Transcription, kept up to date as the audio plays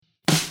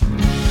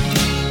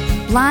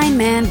Blind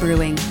Man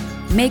Brewing,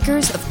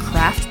 makers of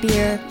craft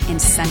beer in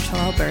central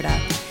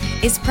Alberta,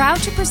 is proud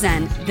to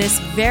present this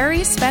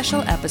very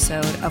special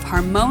episode of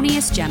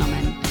Harmonious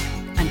Gentlemen,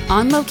 an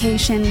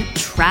on-location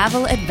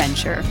travel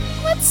adventure.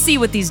 Let's see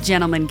what these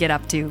gentlemen get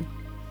up to.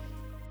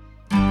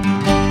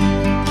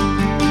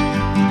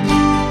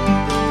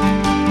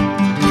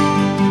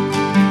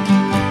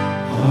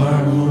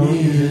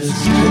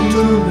 Harmonious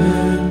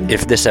Gentlemen.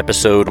 If this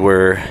episode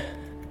were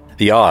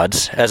the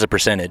odds, as a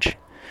percentage,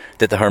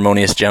 that the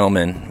Harmonious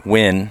Gentlemen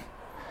win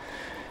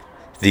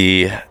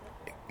the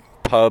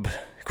pub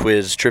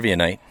quiz trivia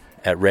night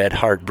at Red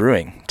Hart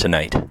Brewing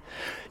tonight,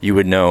 you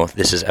would know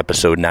this is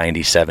episode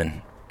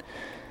 97.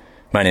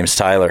 My name's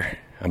Tyler.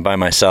 I'm by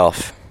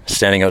myself,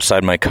 standing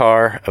outside my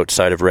car,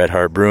 outside of Red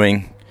Hart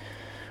Brewing,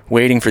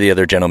 waiting for the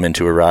other gentlemen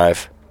to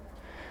arrive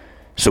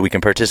so we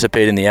can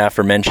participate in the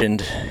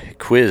aforementioned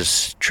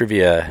quiz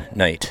trivia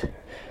night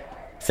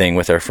thing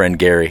with our friend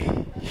Gary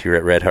here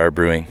at Red Hart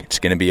Brewing. It's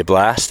going to be a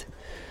blast.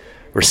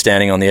 We're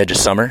standing on the edge of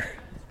summer.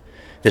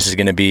 This is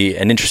going to be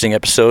an interesting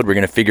episode. We're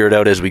going to figure it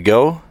out as we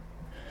go.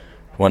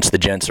 Once the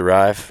gents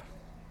arrive,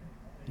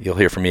 you'll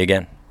hear from me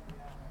again.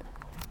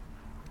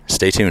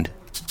 Stay tuned.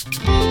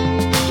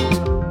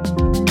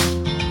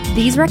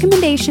 These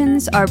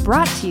recommendations are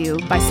brought to you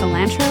by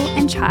Cilantro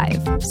and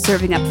Chive,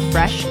 serving up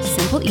fresh,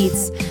 simple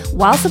eats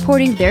while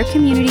supporting their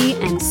community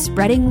and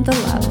spreading the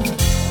love.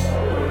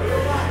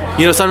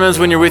 You know, sometimes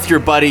when you're with your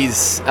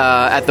buddies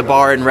at the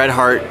bar in Red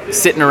Hart,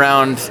 sitting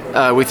around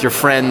with your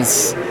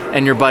friends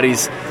and your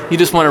buddies, you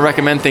just want to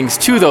recommend things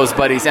to those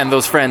buddies and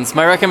those friends.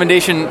 My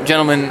recommendation,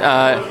 gentlemen,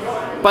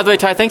 by the way,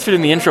 Ty, thanks for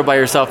doing the intro by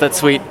yourself. That's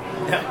sweet.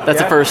 That's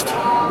a first.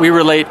 We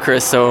were late,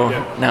 Chris, so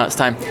now it's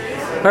time.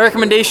 My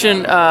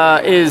recommendation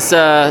is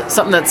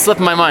something that slipped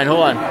my mind.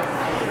 Hold on.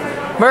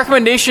 My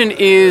recommendation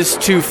is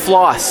to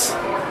floss.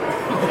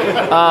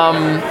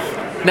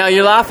 Now,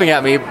 you're laughing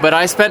at me, but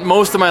I spent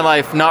most of my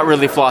life not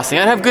really flossing.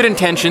 I have good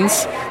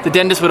intentions. The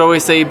dentist would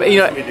always say, but, you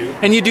know,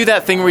 and you do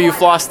that thing where you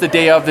floss the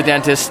day of the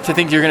dentist to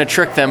think you're going to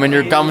trick them and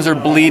your gums are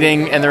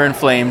bleeding and they're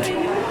inflamed.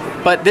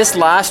 But this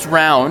last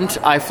round,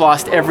 I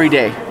flossed every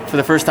day for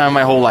the first time in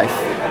my whole life.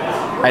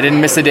 I didn't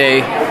miss a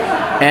day,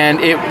 and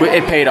it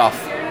paid off.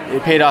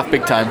 It paid off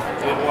big time.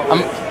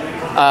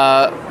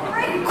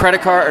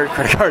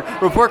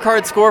 Report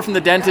card score from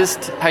the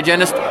dentist,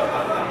 hygienist,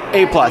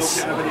 A+.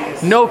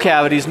 No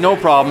cavities, no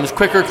problems,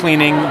 quicker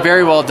cleaning,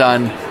 very well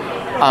done.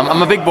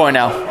 I'm a big boy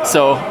now,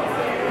 so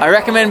I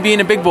recommend being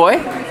a big boy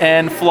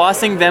and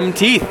flossing them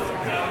teeth.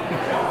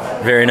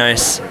 Very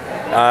nice.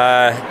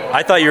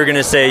 I thought you were going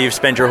to say you've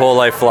spent your whole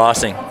life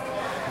flossing,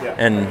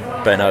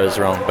 but I was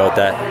wrong about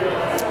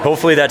that.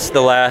 Hopefully that's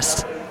the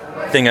last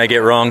thing I get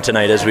wrong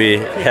tonight as we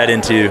head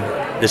into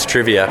this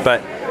trivia. But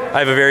I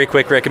have a very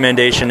quick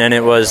recommendation, and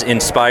it was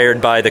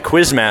inspired by the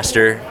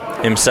quizmaster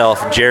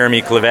himself,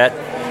 Jeremy Clevet.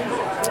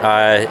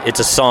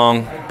 It's a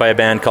song by a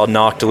band called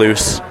Knocked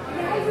Loose.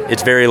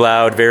 It's very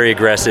loud, very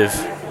aggressive,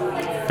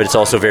 but it's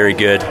also very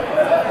good.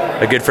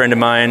 A good friend of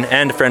mine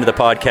and a friend of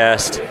the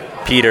podcast,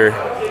 Peter,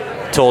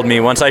 told me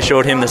once I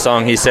showed him the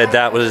song, he said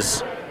that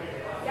was,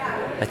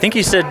 I think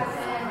he said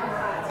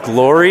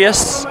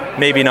glorious,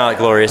 maybe not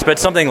glorious, but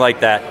something like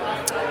that.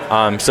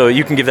 So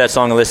you can give that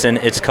song a listen.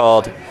 It's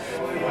called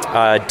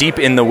Deep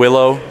in the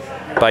Willow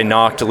by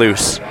Knocked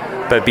Loose,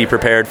 but be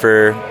prepared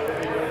for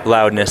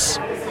loudness.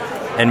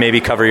 And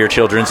maybe cover your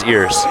children's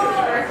ears.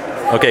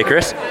 Okay,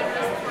 Chris?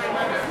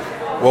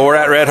 Well, we're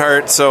at Red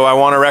Hart, so I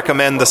want to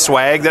recommend the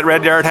swag that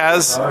Red Hart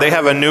has. They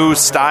have a new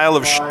style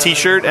of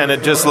t-shirt, and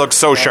it just looks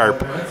so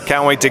sharp.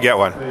 Can't wait to get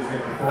one.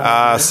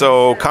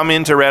 So come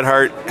into Red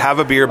Hart, have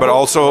a beer, but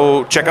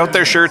also check out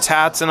their shirts,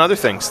 hats, and other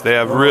things. They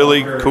have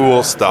really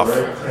cool stuff.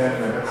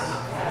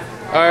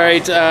 All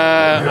right,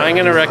 I'm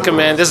going to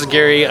recommend, this is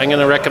Gary, I'm going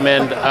to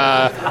recommend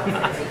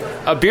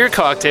a beer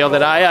cocktail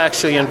that I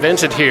actually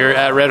invented here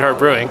at Red Hart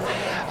Brewing.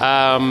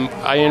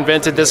 I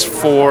invented this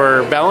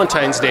for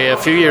Valentine's Day a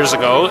few years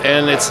ago,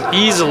 and it's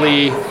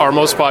easily our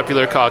most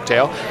popular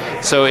cocktail.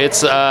 So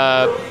it's 9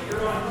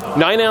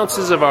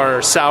 ounces of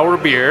our sour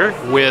beer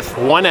with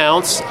 1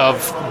 ounce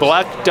of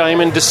Black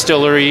Diamond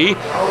Distillery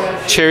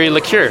cherry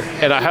liqueur.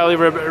 And I highly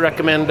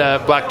recommend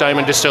Black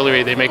Diamond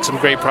Distillery. They make some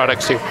great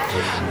products too.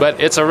 But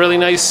it's a really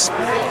nice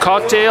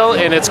cocktail,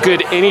 and it's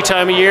good any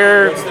time of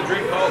year. What's the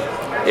drink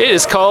called? It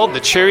is called the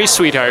Cherry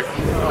Sweetheart.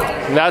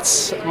 And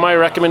that's my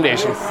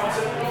recommendation.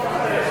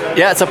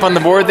 Yeah, it's up on the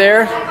board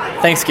there.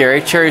 Thanks, Gary.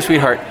 Cherry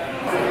Sweetheart.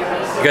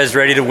 You guys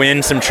ready to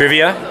win some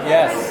trivia?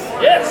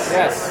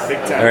 Yes. Big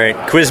time. All right,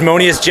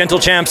 Quizmonious Gentle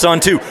Champs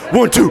on 2.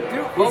 1, 2.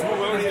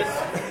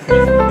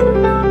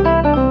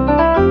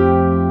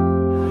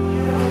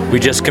 We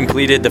just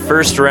completed the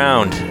first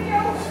round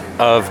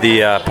of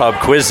the pub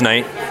quiz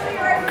night.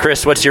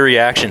 Chris, what's your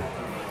reaction?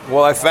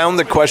 Well, I found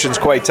the questions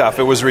quite tough.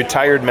 It was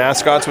retired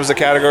mascots was the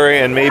category,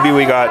 and maybe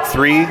we got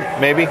 3,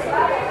 maybe.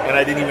 And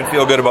I didn't even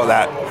feel good about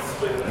that.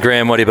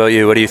 Graham, what about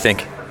you? What do you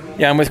think?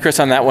 Yeah, I'm with Chris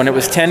on that one. It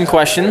was 10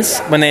 questions.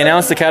 When they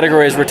announced the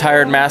category as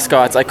retired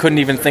mascots, I couldn't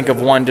even think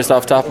of one just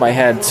off the top of my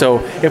head. So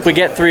if we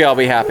get 3, I'll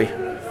be happy.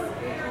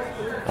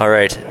 All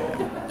right.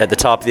 at the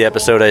top of the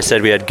episode, I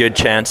said we had good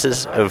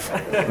chances of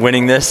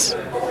winning this.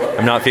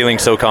 I'm not feeling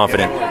so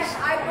confident.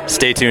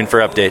 Stay tuned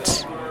for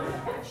updates.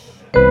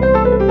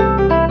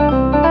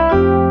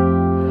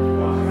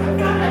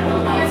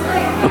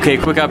 Okay,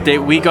 quick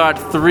update. We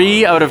got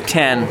 3 out of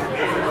 10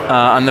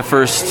 on the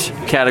first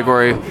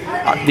category.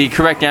 The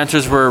correct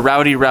answers were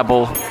Rowdy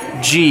Rebel,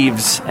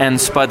 Jeeves, and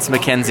Spuds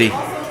McKenzie.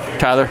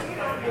 Tyler?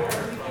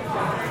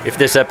 If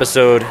this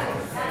episode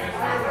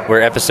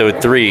were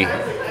episode 3,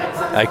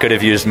 I could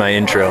have used my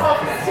intro.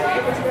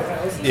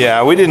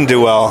 Yeah, we didn't do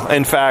well.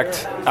 In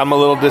fact, I'm a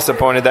little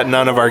disappointed that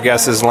none of our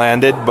guesses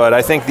landed, but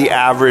I think the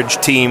average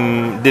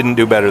team didn't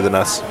do better than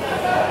us.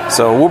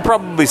 So we're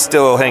probably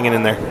still hanging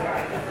in there.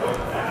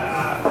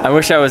 I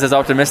wish I was as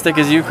optimistic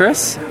as you,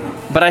 Chris,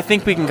 but I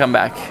think we can come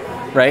back,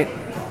 right?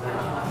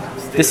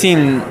 This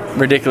seemed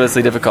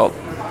ridiculously difficult.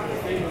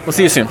 We'll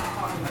see you soon.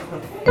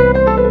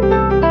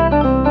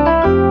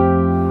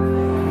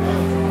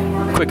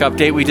 Quick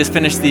update. We just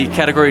finished the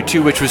category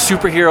 2, which was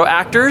superhero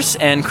actors.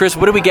 And Chris,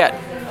 what did we get?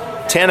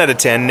 10 out of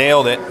 10.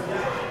 Nailed it.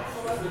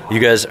 You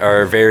guys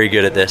are very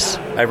good at this.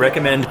 I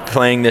recommend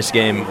playing this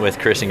game with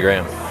Chris and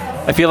Graham.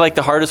 I feel like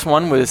the hardest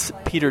one was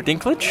Peter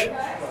Dinklage,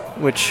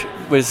 which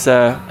was,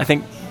 I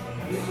think,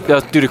 that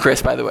was due to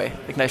Chris, by the way.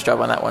 Like, nice job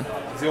on that one.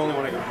 It's the only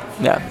one I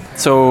got. Yeah.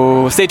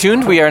 So stay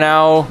tuned. We are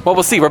now, well,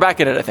 we'll see. We're back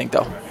in it, I think,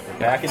 though.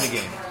 Back in the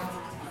game.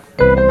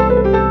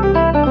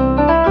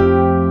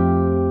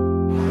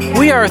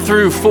 We are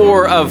through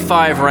 4 of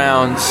 5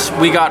 rounds.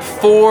 We got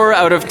 4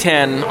 out of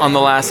 10 on the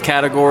last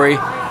category.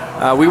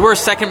 We were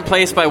second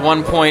place by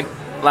 1 point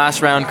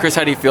last round. Chris,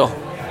 how do you feel?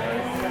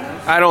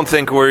 I don't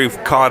think we've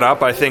caught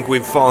up. I think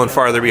we've fallen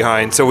farther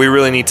behind. So we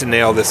really need to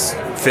nail this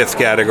 5th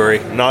category.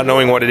 Not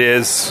knowing what it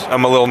is,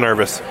 I'm a little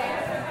nervous.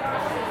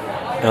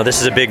 Now,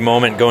 this is a big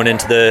moment going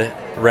into the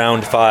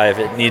round 5.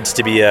 It needs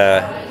to be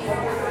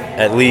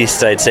at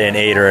least, I'd say, an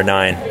 8 or a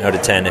 9 out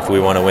of 10 if we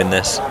want to win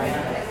this.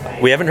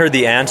 We haven't heard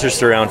the answers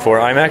to round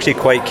 4. I'm actually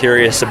quite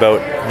curious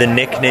about the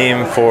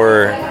nickname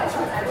for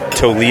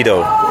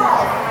Toledo.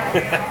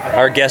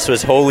 Our guess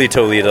was Holy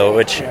Toledo,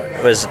 which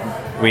was,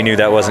 we knew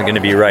that wasn't going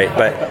to be right,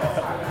 but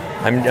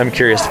I'm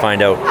curious to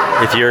find out.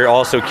 If you're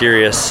also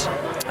curious,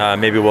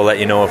 maybe we'll let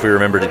you know if we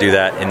remember to do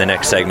that in the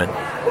next segment.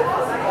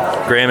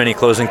 Graham, any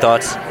closing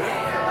thoughts?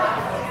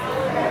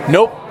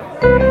 Nope.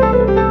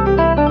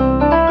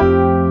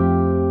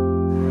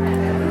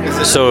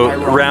 So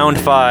round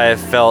 5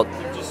 felt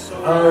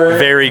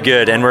very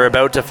good, and we're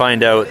about to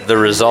find out the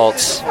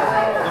results,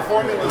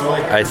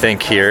 I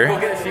think, here.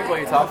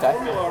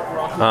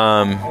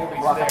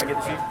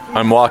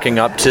 I'm walking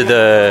up to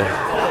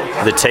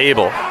the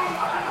table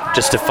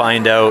just to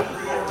find out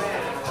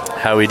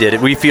how we did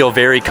it. We feel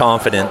very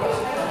confident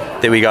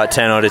that we got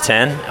 10 out of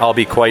 10. I'll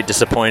be quite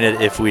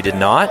disappointed if we did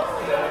not.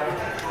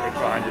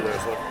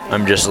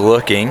 I'm just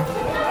looking.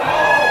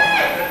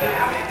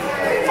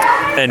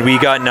 And we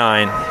got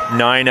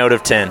 9 out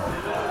of 10.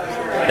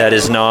 That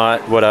is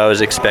not what I was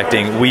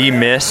expecting. We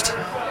missed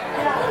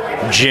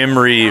Jim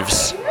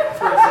Reeves.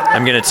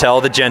 I'm going to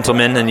tell the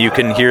gentlemen, and you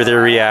can hear their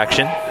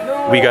reaction.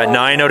 We got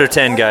 9 out of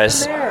 10,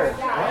 guys.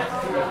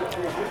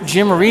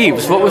 Jim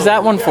Reeves, what was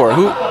that one for?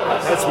 Who?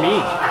 That's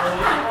me.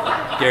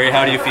 Gary,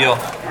 how do you feel?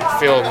 I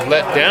feel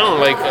let down,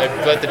 like I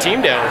let the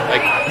team down.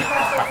 Like,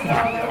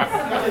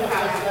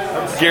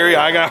 Gary,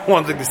 I got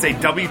one thing to say.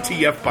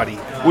 WTF, buddy.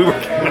 We were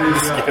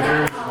just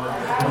kidding.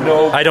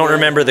 No. I don't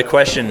remember the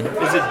question.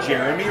 Is it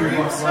Jeremy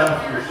Reeves?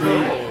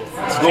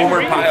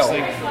 Gomer Pyle.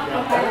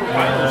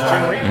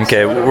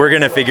 Okay, we're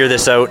going to figure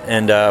this out,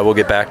 and we'll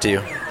get back to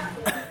you.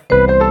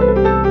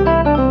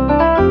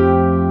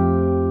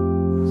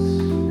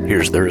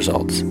 Here's the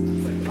results. In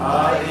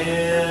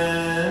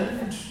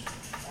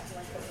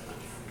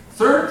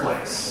 3rd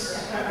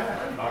place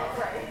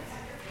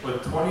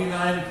with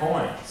 29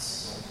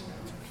 points.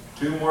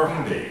 2 more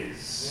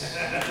days.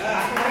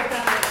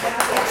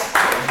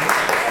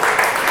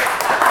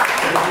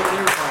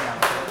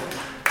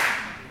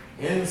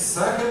 In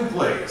 2nd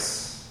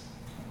place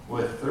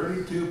with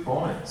 32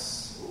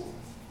 points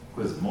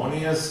was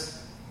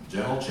Harmonious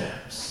Gentle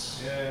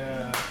Champs.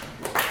 yeah.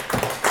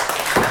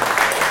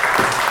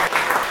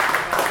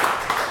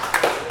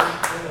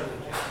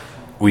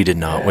 We did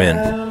not win.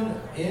 And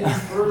in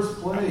 1st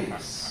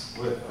place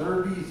with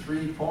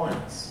 33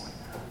 points,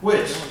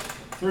 which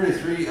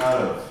 33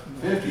 out of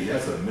 50,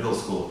 that's a middle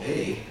school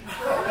A.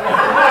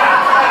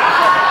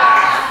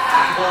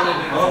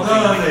 Well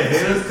done, they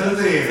hate us because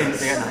they hate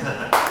us.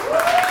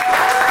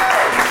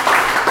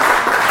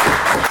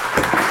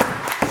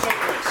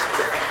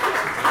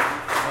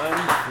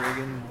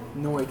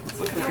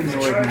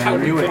 I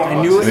knew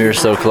it. We were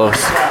so close.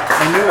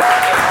 I knew it.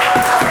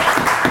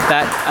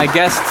 That I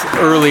guessed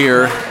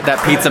earlier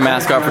that pizza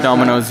mascot for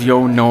Domino's,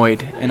 Yo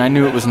Noid, and I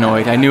knew it was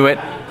Noid. I knew it.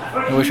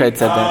 I wish I'd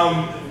said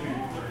that.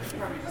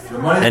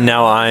 And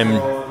now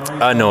I'm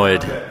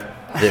annoyed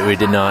that we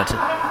did not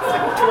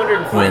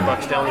win.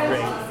 $240 down the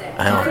drain.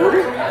 I don't.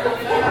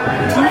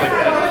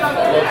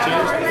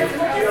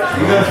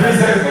 got 3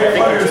 seconds.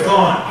 Fire's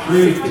gone.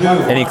 3, 2.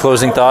 Any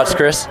closing thoughts,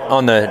 Chris? Not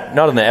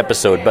on the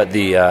episode, but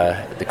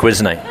the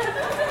quiz night.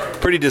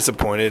 Pretty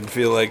disappointed.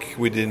 Feel like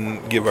we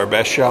didn't give our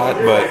best shot,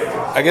 but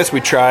I guess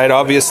we tried.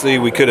 Obviously,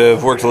 we could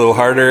have worked a little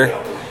harder.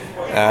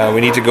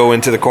 We need to go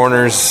into the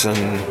corners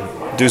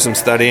and do some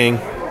studying.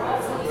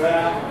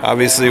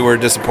 Obviously, we're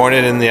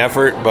disappointed in the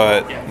effort,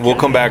 but we'll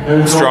come back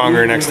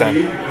stronger next time.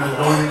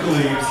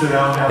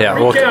 Yeah,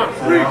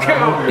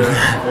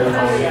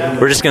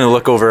 we're just going to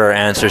look over our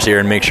answers here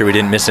and make sure we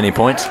didn't miss any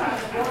points.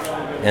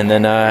 And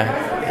then,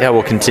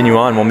 we'll continue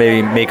on. We'll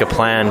maybe make a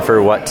plan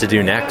for what to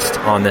do next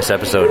on this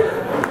episode.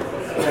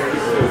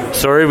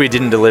 Sorry we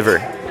didn't deliver.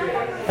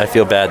 I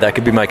feel bad. That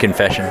could be my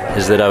confession,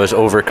 is that I was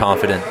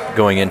overconfident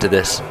going into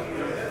this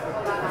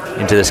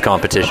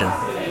competition.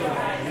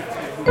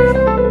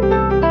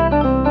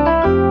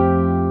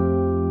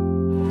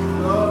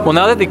 Well,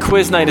 now that the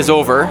quiz night is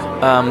over,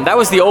 that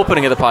was the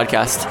opening of the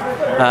podcast.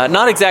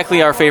 Not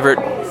exactly our favorite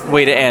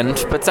way to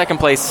end, but second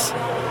place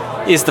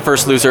is the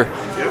first loser.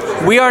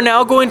 We are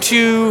now going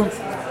to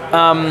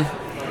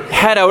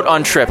head out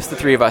on trips, the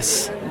three of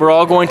us. We're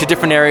all going to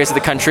different areas of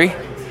the country,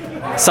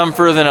 some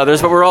further than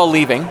others, but we're all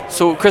leaving.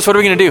 So, Chris, what are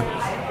we going to do?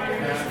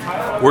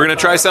 We're going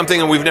to try something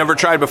that we've never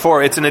tried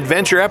before. It's an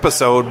adventure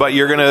episode, but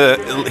you're going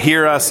to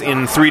hear us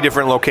in 3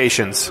 different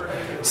locations.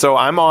 So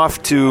I'm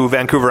off to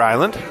Vancouver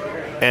Island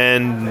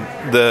and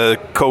the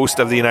coast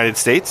of the United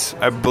States.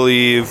 I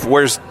believe.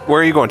 Where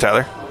are you going,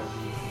 Tyler?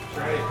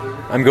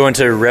 I'm going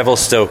to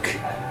Revelstoke,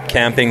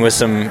 camping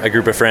with a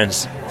group of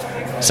friends.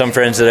 Some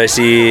friends that I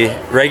see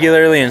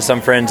regularly and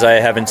some friends I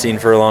haven't seen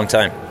for a long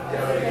time.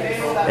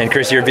 And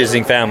Chris, you're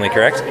visiting family,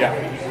 correct? Yeah.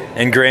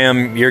 And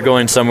Graham, you're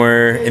going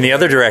somewhere in the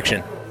other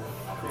direction.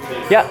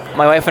 Yeah,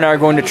 my wife and I are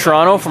going to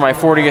Toronto for my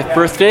 40th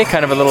birthday,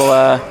 kind of a little,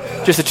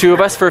 just the two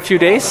of us for a few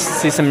days,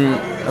 see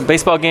a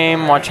baseball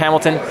game, watch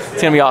Hamilton.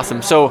 It's going to be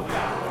awesome. So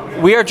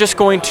we are just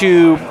going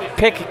to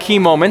pick key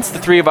moments, the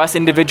three of us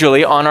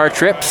individually, on our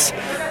trips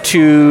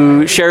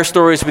to share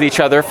stories with each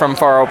other from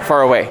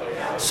far away.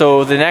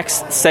 So the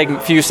next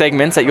few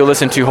segments that you'll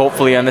listen to,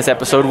 hopefully, on this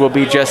episode will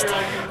be just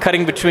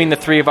cutting between the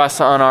three of us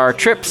on our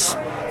trips.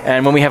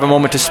 And when we have a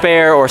moment to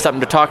spare or something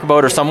to talk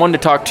about or someone to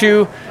talk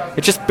to,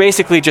 it's just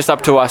basically just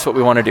up to us what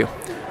we want to do.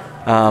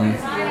 And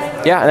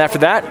after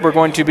that, we're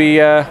going to be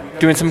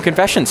doing some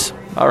confessions.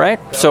 All right?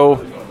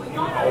 So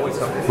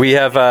we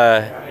have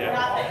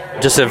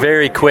just a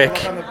very quick...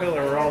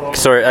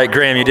 Sorry,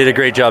 Graham, you did a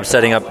great job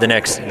setting up the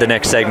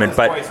next segment,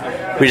 but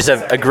we just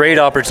have a great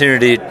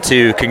opportunity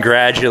to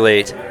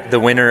congratulate the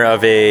winner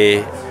of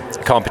a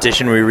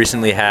competition we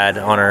recently had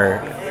on our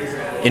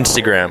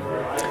Instagram.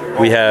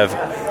 We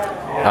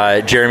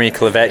have Jeremy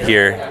Clavette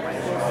here.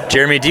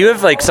 Jeremy, do you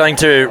have something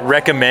to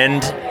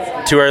recommend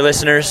to our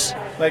listeners?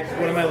 What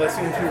am I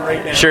listening to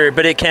right now? Sure,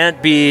 but it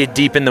can't be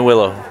Deep in the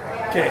Willow.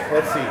 Okay,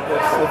 let's see.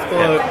 Let's pull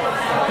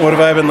out. What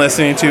have I been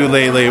listening to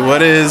lately?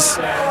 What is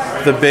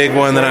the big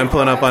one that I'm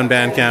pulling up on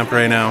Bandcamp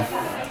right now?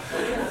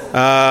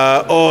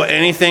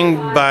 Anything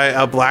by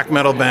a black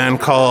metal band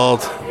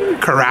called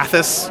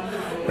Karathis,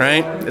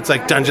 right? It's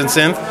like dungeon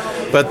synth.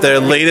 But their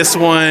latest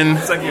one,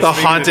 The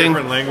Haunting...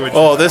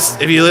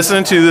 if you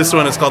listen to this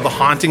one, it's called The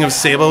Haunting of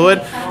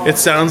Sablewood. It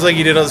sounds like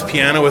he did his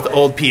piano with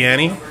old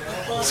piano.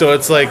 So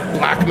it's like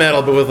black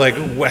metal, but with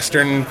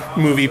Western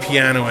movie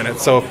piano in it.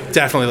 So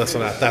definitely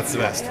listen to that. That's the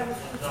best.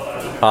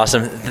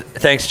 Awesome.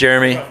 Thanks,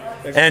 Jeremy.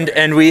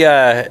 And we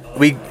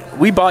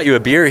bought you a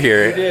beer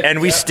here, and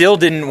we still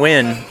didn't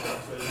win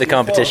the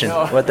competition.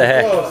 What the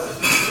heck?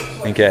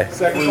 Okay.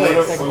 We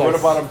would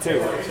have bought them too.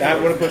 That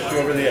would have pushed you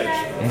over the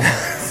edge.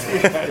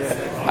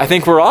 I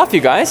think we're off,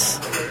 you guys.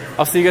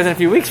 I'll see you guys in a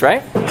few weeks,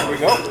 right? Here we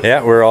go.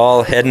 Yeah, we're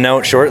all heading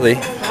out shortly.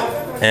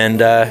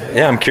 And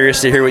I'm curious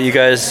to hear what you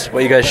guys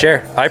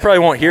share. I probably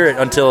won't hear it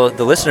until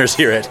the listeners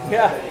hear it.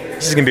 Yeah.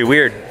 This is going to be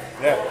weird.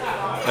 Yeah.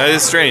 That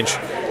is strange.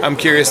 I'm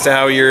curious to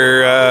how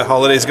your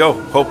holidays go.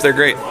 Hope they're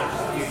great.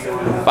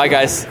 Bye,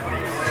 guys.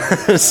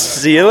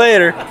 See you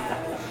later.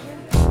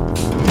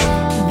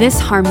 This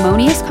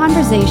harmonious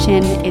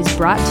conversation is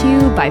brought to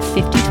you by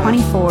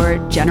 5024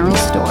 General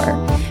Store,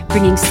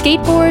 bringing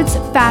skateboards,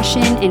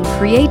 fashion, and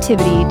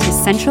creativity to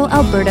Central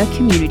Alberta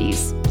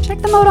communities.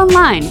 Check them out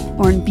online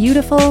or in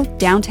beautiful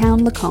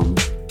downtown Lacombe.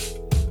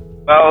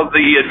 Well,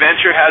 the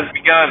adventure has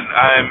begun.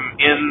 I'm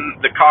in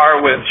the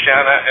car with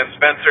Shanna and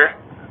Spencer,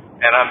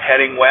 and I'm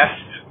heading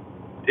west.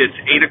 It's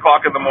 8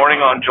 o'clock in the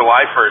morning on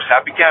July 1st.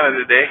 Happy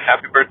Canada Day.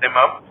 Happy birthday,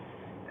 Mom.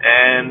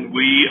 And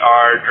we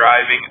are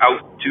driving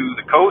out to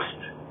the coast.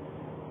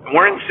 And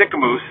we're in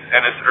Sicamous,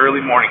 and it's early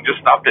morning.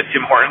 Just stopped at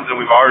Tim Hortons,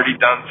 and we've already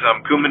done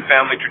some Cooman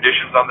family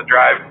traditions on the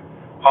drive.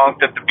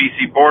 Honked at the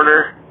BC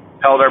border,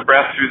 held our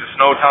breath through the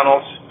snow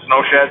tunnels,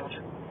 snow sheds,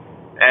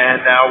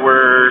 and now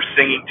we're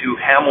singing to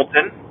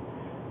Hamilton.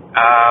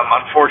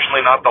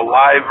 Unfortunately, not the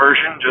live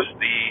version, just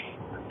the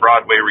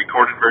Broadway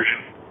recorded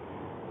version.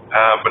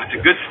 But it's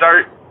a good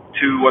start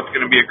to what's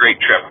going to be a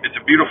great trip. It's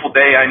a beautiful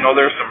day. I know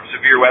there's some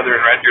severe weather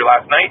in Red Deer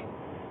last night,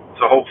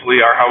 so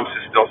hopefully our house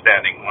is still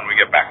standing when we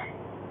get back.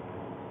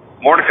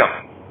 More to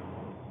come.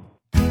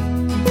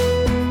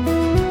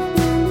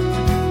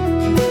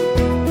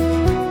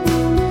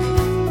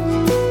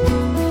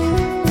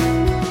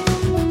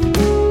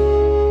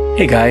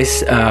 Hey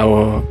guys,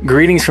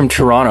 greetings from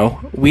Toronto.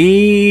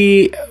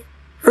 We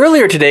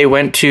earlier today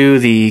went to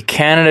the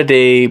Canada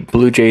Day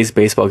Blue Jays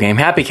baseball game.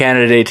 Happy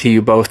Canada Day to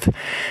you both.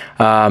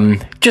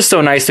 Just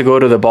so nice to go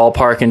to the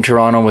ballpark in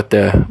Toronto with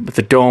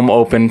the dome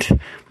opened. It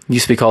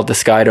used to be called the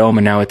Sky Dome,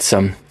 and now it's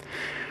some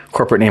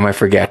corporate name I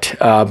forget.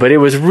 But it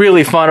was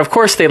really fun. Of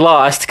course they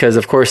lost, because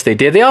of course they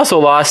did. They also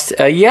lost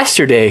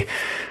yesterday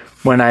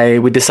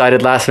when we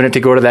decided last minute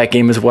to go to that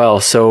game as well.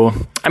 So,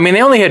 I mean,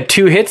 they only had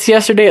 2 hits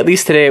yesterday. At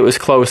least today it was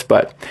close,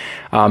 but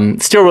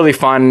still really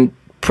fun.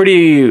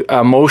 Pretty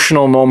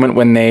emotional moment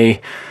when they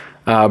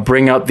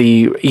bring out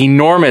the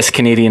enormous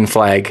Canadian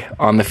flag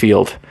on the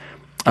field.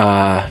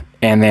 And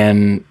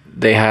then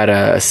they had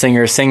a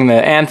singer sing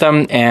the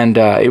anthem, and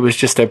it was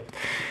just a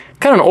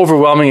kind of an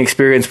overwhelming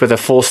experience with a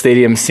full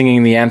stadium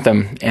singing the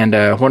anthem, and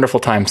a wonderful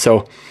time.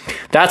 So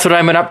that's what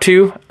I've been up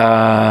to.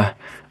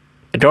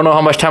 I don't know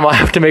how much time I'll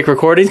have to make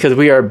recordings because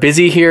we are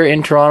busy here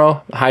in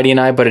Toronto, Heidi and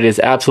I, but it is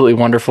absolutely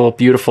wonderful,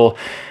 beautiful.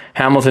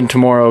 Hamilton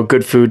tomorrow,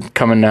 good food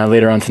coming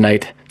later on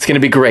tonight. It's going to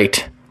be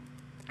great.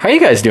 How are you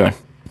guys doing?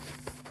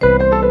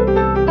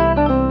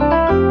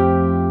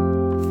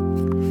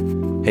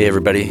 Hey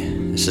everybody,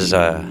 this is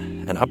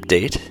an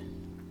update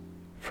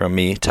from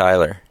me,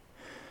 Tyler.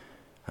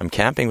 I'm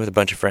camping with a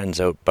bunch of friends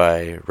out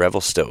by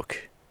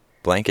Revelstoke.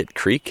 Blanket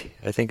Creek,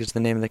 I think is the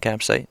name of the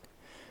campsite.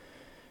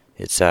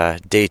 It's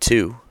day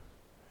 2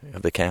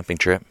 of the camping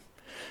trip.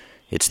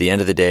 It's the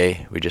end of the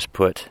day. We just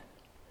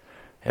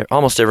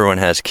almost everyone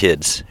has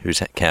kids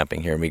who's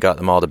camping here, and we got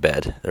them all to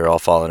bed. They're all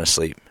falling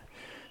asleep.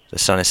 The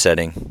sun is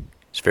setting.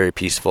 It's very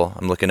peaceful.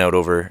 I'm looking out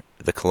over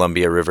the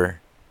Columbia River,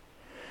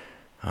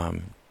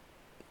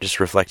 just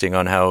reflecting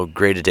on how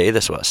great a day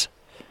this was.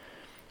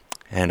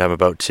 And I'm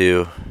about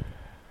to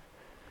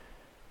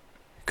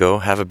go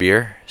have a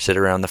beer, sit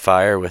around the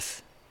fire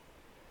with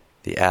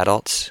the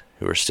adults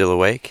who are still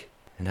awake,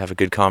 and have a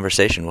good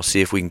conversation. We'll see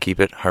if we can keep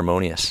it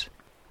harmonious.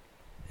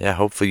 Yeah,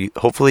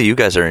 hopefully you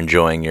guys are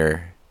enjoying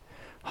your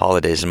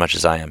holidays as much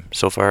as I am.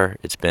 So far,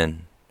 it's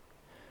been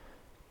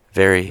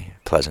very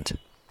pleasant.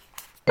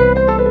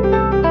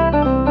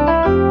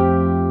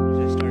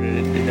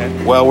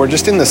 Well, we're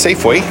just in the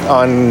Safeway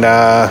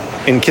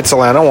in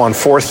Kitsilano on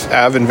 4th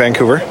Ave in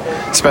Vancouver.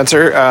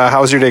 Spencer,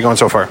 how's your day going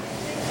so far?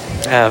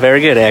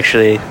 Very good,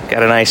 actually.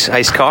 Got a nice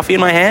iced coffee in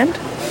my hand.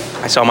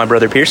 I saw my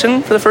brother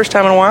Pearson for the first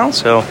time in a while,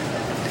 so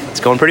it's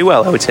going pretty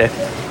well, I would say.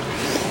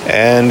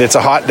 And it's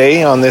a hot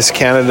day on this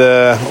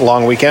Canada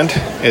long weekend.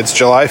 It's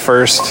July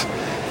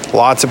 1st.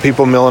 Lots of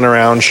people milling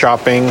around,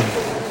 shopping,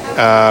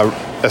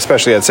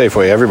 especially at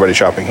Safeway. Everybody's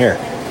shopping here.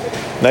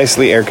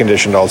 Nicely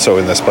air-conditioned also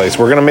in this place.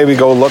 We're going to maybe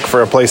go look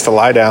for a place to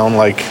lie down,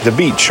 like the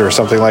beach or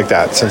something like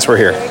that, since we're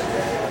here.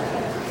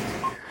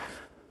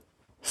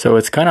 So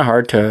it's kind of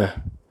hard to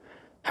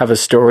have a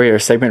story or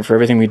segment for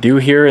everything we do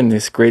here in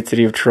this great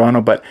city of Toronto,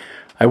 but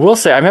I will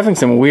say I'm having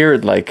some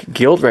weird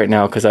guilt right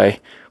now because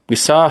we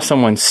saw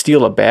someone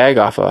steal a bag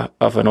off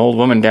of an old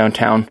woman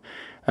downtown,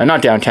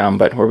 not downtown,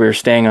 but where we were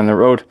staying on the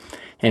road,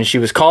 and she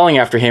was calling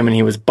after him, and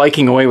he was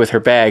biking away with her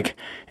bag,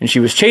 and she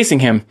was chasing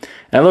him.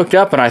 And I looked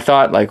up and I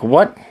thought,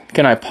 what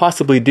can I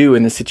possibly do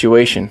in this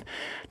situation?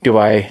 Do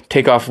I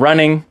take off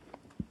running?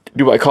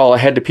 Do I call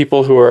ahead to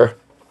people who are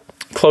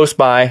close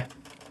by?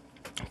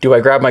 Do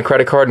I grab my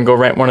credit card and go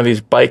rent one of these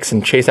bikes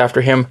and chase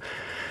after him?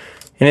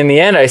 And in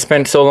the end, I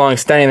spent so long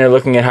standing there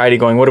looking at Heidi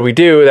going, what do we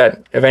do?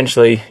 That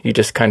eventually you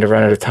just kind of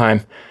run out of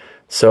time.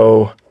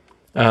 So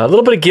a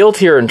little bit of guilt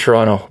here in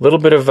Toronto. A little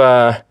bit of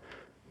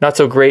not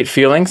so great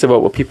feelings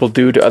about what people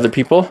do to other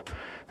people.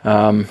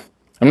 I'm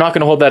not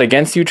going to hold that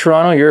against you,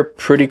 Toronto. You're a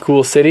pretty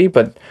cool city,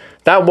 but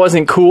that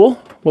wasn't cool,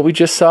 what we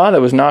just saw. That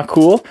was not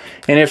cool.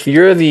 And if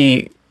you're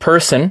the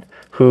person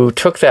who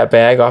took that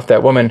bag off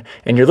that woman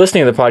and you're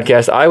listening to the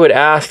podcast, I would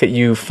ask that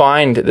you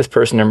find this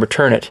person and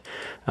return it.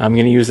 I'm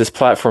going to use this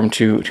platform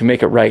to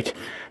make it right.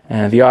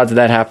 The odds of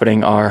that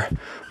happening are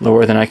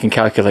lower than I can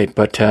calculate.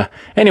 But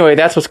anyway,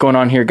 that's what's going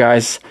on here,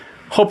 guys.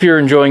 Hope you're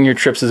enjoying your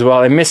trips as well.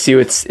 I miss you.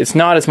 It's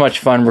not as much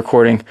fun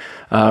recording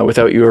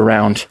without you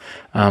around.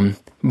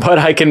 But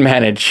I can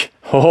manage.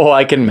 Oh,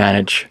 I can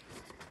manage.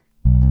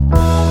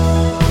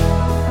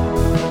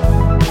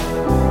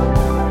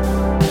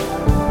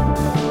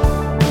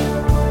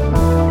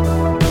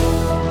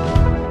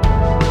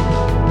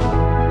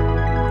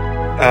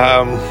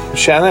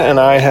 Shanna and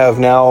I have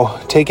now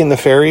taken the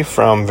ferry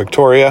from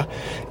Victoria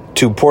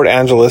to Port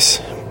Angeles,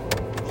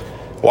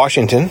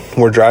 Washington.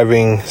 We're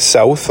driving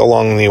south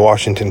along the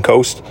Washington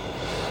coast.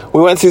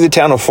 We went through the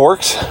town of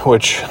Forks,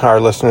 which our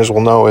listeners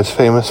will know is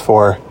famous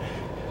for,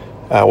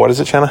 what is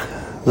it, Shanna?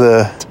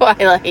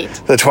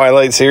 The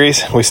Twilight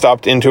series. We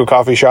stopped into a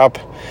coffee shop,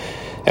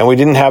 and we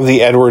didn't have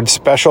the Edward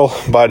special,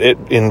 but it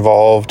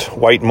involved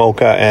white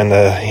mocha and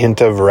a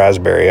hint of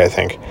raspberry, I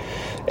think.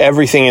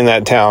 Everything in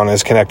that town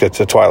is connected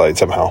to Twilight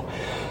somehow.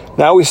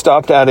 Now we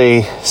stopped at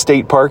a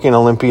state park in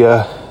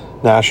Olympia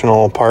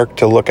National Park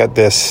to look at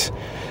this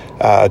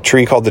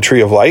tree called the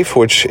Tree of Life,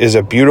 which is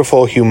a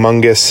beautiful,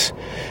 humongous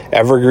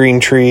evergreen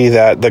tree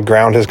that the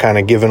ground has kind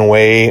of given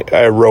way,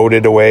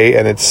 eroded away,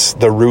 and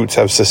the roots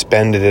have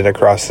suspended it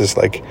across this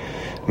like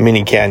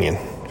mini canyon.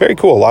 Very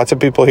cool. Lots of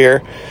people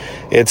here.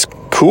 It's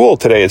cool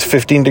today. It's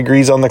 15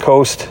 degrees on the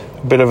coast.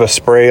 A bit of a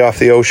spray off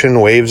the ocean.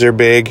 Waves are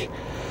big.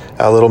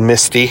 A little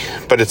misty,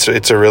 but it's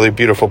a really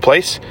beautiful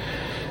place.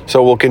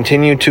 So we'll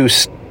continue to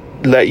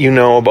let you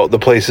know about the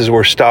places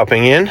we're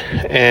stopping in.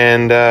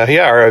 And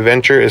our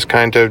adventure is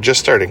kind of just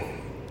starting.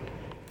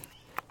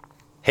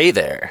 Hey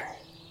there.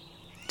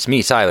 It's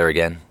me, Tyler,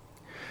 again.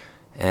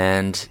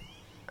 And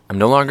I'm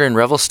no longer in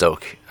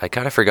Revelstoke. I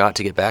kind of forgot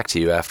to get back to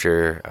you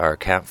after our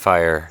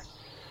campfire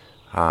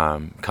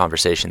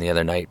conversation the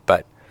other night.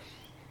 But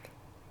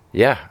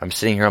yeah, I'm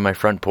sitting here on my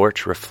front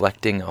porch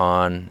reflecting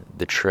on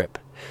the trip.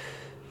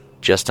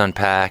 Just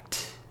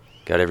unpacked,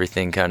 got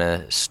everything kind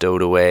of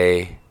stowed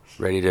away,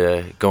 ready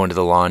to go into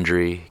the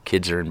laundry.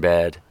 Kids are in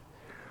bed.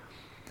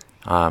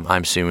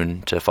 I'm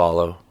soon to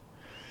follow.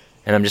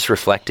 And I'm just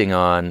reflecting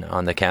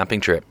on the camping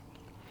trip.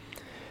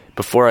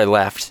 Before I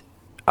left,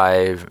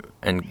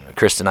 and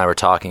Krista and I were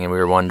talking, and we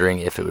were wondering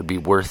if it would be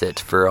worth it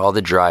for all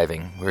the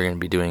driving. We're going to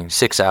be doing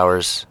 6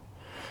 hours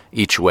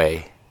each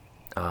way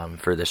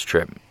for this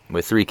trip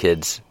with 3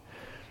 kids,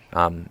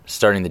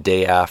 starting the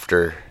day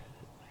after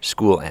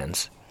school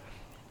ends.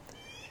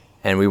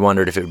 And we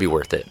wondered if it would be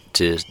worth it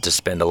to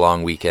spend a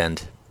long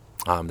weekend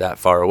that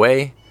far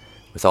away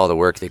with all the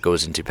work that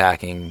goes into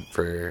packing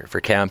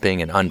for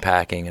camping and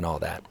unpacking and all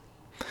that.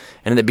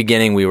 And in the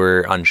beginning, we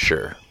were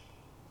unsure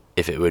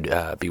if it would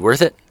be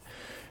worth it.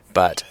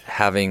 But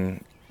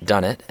having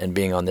done it and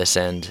being on this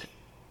end,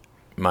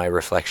 my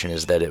reflection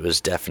is that it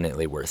was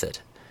definitely worth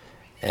it.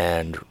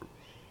 And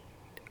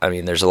I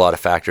mean, there's a lot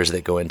of factors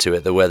that go into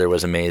it. The weather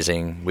was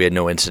amazing. We had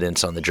no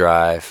incidents on the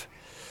drive.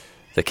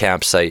 The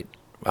campsite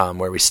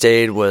where we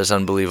stayed was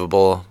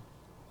unbelievable,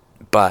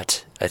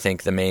 but I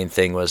think the main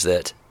thing was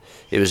that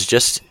it was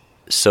just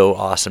so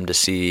awesome to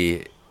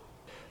see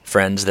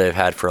friends that I've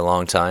had for a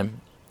long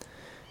time,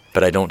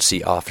 but I don't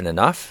see often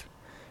enough,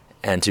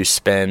 and to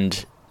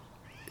spend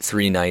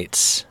 3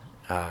 nights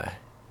kind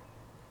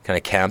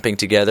of camping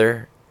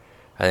together,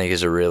 I think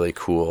is a really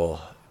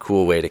cool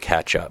way to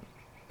catch up.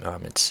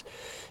 It's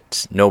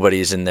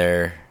nobody's in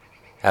there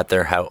at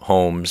their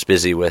homes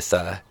busy with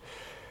the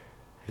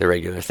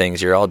regular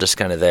things. You're all just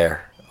kind of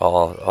there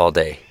all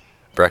day.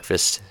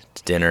 Breakfast,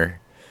 to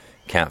dinner,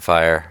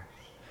 campfire,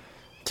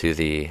 to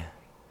the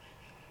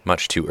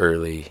much too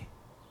early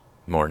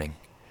morning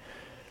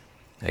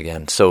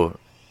again. So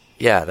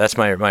yeah, that's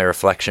my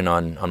reflection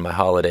on my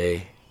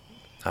holiday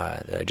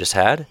that I just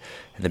had,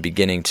 and the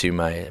beginning to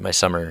my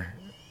summer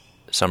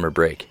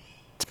break.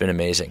 It's been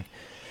amazing.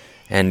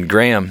 And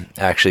Graham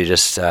actually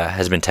just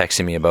has been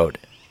texting me about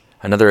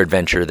another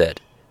adventure that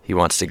he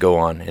wants to go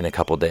on in a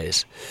couple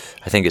days.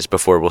 I think it's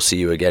before we'll see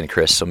you again,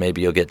 Chris, so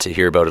maybe you'll get to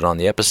hear about it on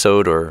the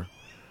episode, or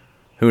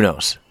who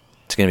knows.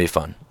 It's going to be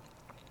fun.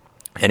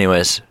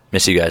 Anyways,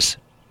 miss you guys.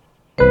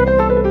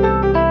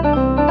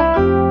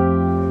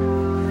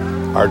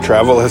 Our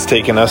travel has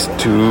taken us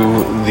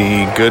to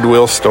the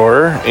Goodwill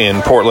store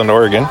in Portland,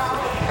 Oregon.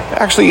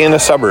 Actually in a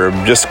suburb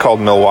just called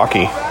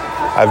Milwaukee.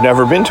 I've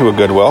never been to a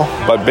Goodwill,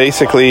 but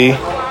basically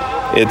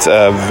it's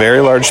a very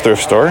large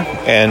thrift store,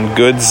 and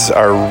goods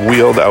are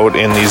wheeled out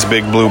in these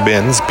big blue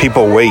bins.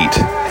 People wait,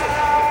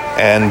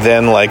 and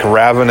then like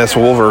ravenous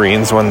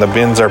wolverines, when the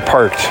bins are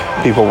parked,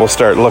 people will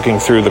start looking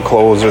through the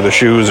clothes or the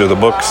shoes or the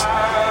books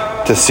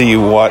to see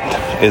what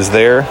is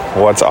there,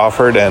 what's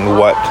offered, and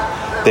what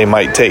they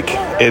might take.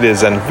 It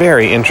is a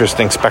very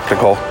interesting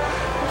spectacle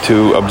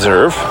to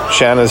observe.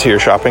 Shanna's here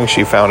shopping.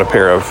 She found a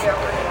pair of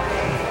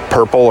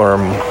purple or,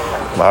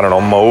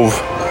 mauve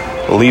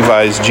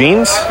Levi's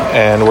jeans,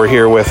 and we're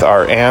here with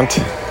our aunt.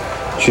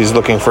 She's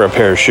looking for a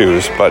pair of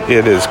shoes, but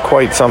it is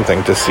quite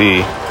something to see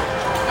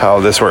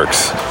how this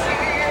works.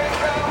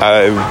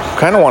 I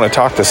kind of want to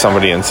talk to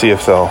somebody and see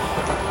if they'll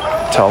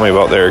tell me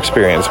about their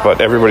experience,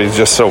 but everybody's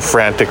just so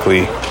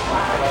frantically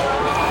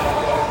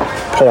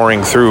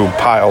pouring through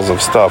piles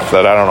of stuff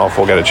that I don't know if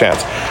we'll get a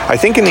chance. I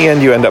think in the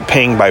end you end up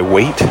paying by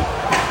weight,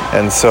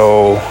 and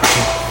so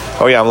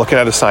I'm looking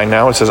at a sign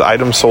now. It says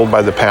items sold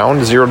by the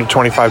pound, 0 to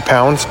 25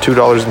 pounds,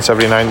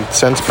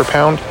 $2.79 per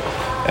pound.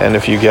 And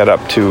if you get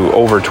up to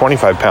over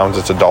 25 pounds,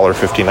 it's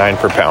 $1.59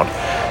 per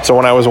pound. So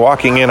when I was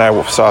walking in,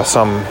 I saw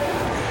some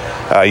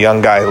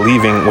young guy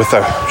leaving with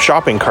a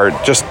shopping cart,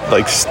 just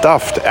like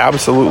stuffed,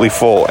 absolutely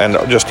full,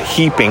 and just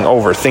heaping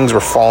over. Things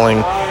were falling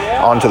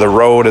onto the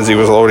road as he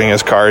was loading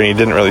his car, and he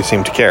didn't really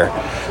seem to care.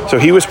 So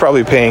he was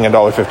probably paying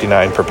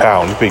 $1.59 per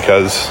pound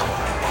because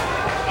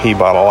he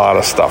bought a lot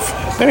of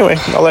stuff. Anyway,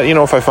 I'll let you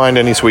know if I find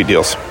any sweet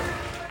deals.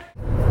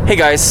 Hey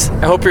guys,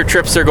 I hope your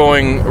trips are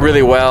going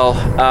really well.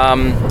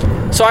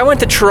 So I went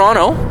to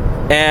Toronto,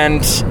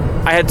 and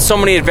I had so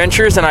many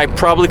adventures, and I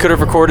probably could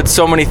have recorded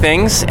so many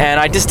things, and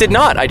I just did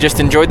not. I just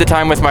enjoyed the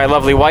time with my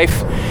lovely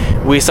wife.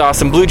 We saw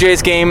some Blue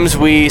Jays games,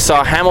 we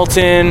saw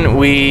Hamilton,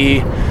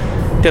 we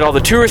did all the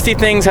touristy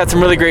things, had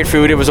some really great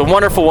food. It was a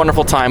wonderful,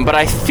 wonderful time, but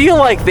I feel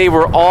like they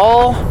were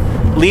all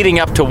leading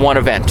up to one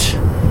event.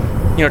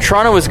 You know,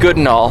 Toronto is good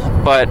and all,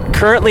 but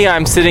currently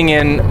I'm sitting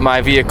in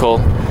my vehicle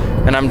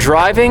and I'm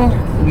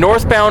driving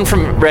northbound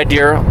from Red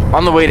Deer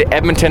on the way to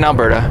Edmonton,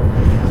 Alberta.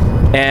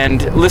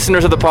 And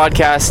listeners of the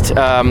podcast,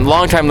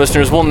 longtime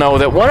listeners, will know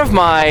that one of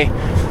my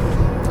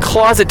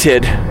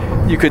closeted,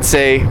 you could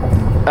say,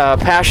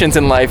 passions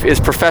in life is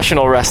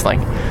professional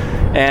wrestling.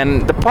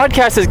 And the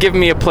podcast has given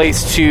me a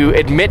place to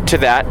admit to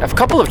that a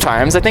couple of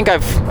times. I think I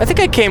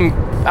came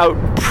out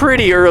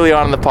pretty early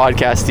on in the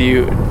podcast to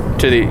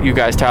you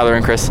guys, Tyler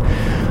and Chris,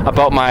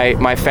 about my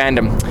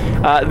fandom.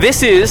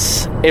 This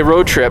is a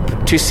road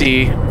trip to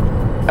see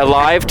a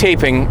live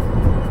taping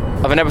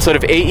of an episode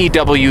of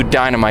AEW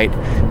Dynamite,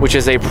 which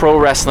is a pro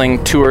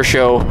wrestling tour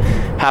show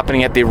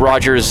happening at the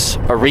Rogers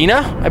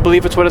Arena, I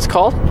believe it's what it's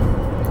called.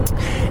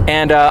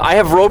 And I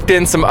have roped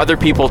in some other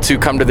people to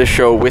come to the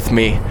show with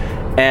me.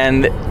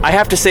 And I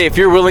have to say, if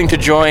you're willing to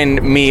join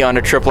me on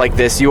a trip like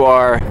this, you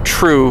are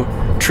true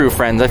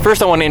friends.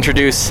 First, I want to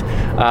introduce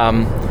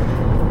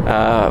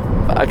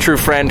a true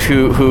friend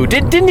who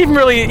didn't even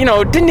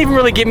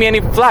really give me any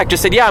flack.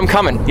 Just said, "Yeah, I'm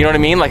coming." You know what I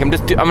mean? Like I'm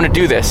going to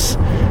do this.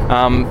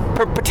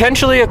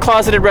 Potentially a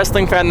closeted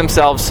wrestling fan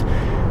themselves.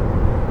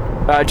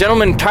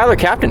 Gentleman, Tyler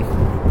Captain.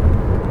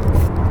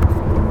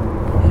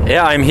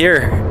 Yeah, I'm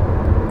here.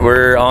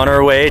 We're on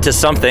our way to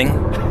something.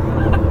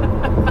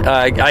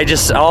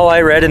 All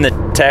I read in the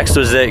text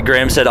was that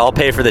Graham said, "I'll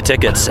pay for the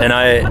tickets," and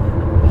I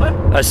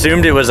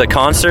assumed it was a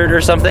concert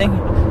or something,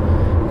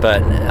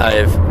 but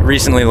I've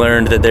recently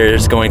learned that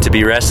there's going to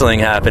be wrestling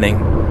happening.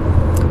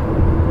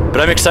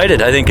 But I'm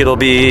excited. I think it'll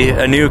be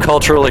a new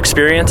cultural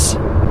experience.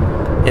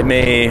 It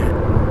may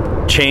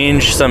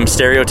change some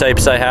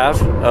stereotypes I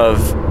have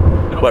of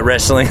what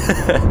wrestling.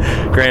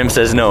 Graham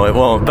says no, it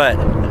won't. But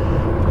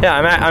yeah,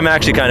 I'm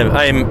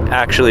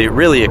actually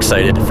really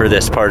excited for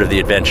this part of the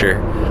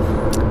adventure.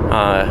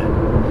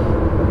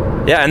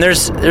 Yeah, and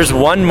there's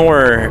one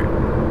more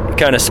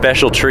kind of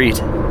special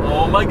treat.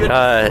 Oh my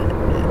goodness.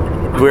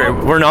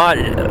 We're not,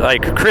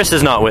 like, Chris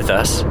is not with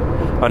us,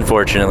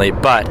 unfortunately,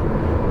 but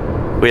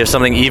we have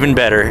something even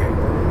better.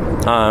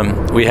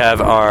 We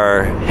have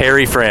our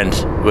hairy friend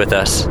with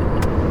us.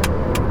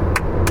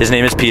 His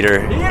name is Peter.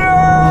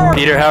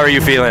 Peter, how are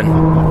you feeling?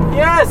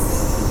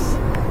 Yes!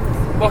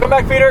 Welcome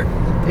back, Peter.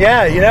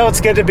 Yeah,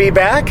 it's good to be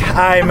back.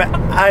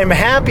 I'm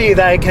happy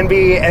that I can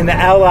be an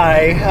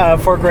ally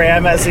for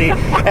Graham as he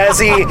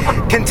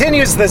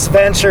continues this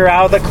venture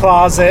out of the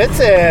closet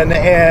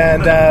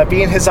and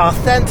being his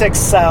authentic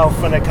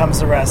self when it comes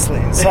to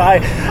wrestling. So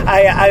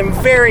I'm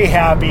very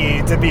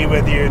happy to be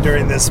with you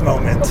during this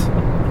moment.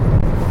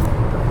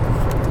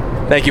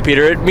 Thank you,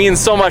 Peter. It means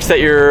so much that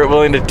you're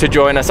willing to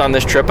join us on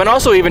this trip and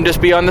also even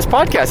just be on this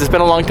podcast. It's been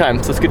a long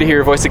time, so it's good to hear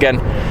your voice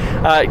again.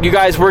 You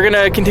guys, we're going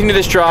to continue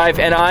this drive,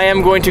 and I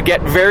am going to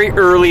get very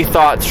early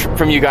thoughts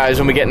from you guys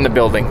when we get in the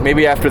building.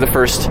 Maybe after the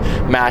first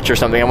match or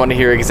something. I want to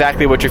hear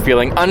exactly what you're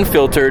feeling,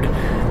 unfiltered.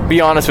 Be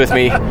honest with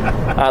me.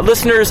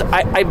 Listeners,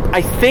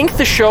 I think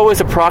the show is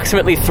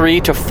approximately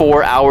 3 to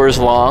 4 hours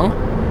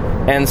long.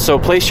 And so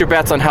place your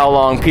bets on how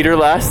long Peter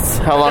lasts,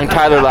 how long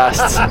Tyler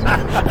lasts,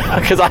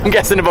 because I'm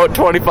guessing about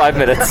 25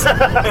 minutes.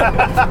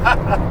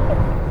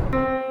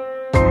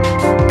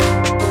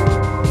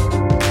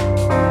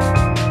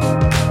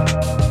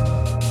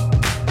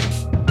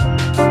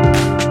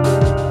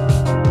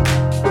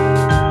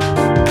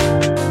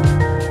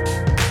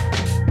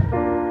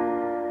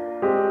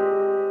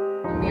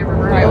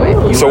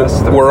 So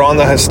we're on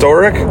the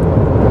historic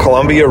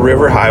Columbia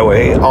River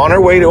Highway on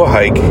our way to a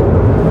hike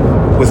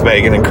with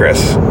Megan and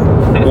Chris.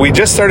 We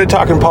just started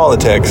talking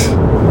politics.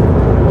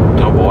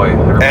 Oh boy.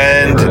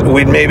 And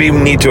we'd maybe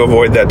need to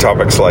avoid that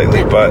topic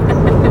slightly, but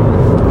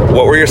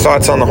what were your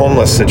thoughts on the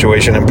homeless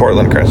situation in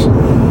Portland, Chris?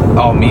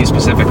 Oh, me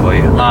specifically.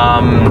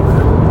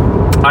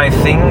 I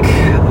think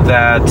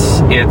that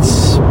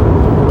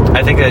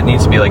it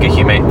needs to be like a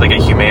human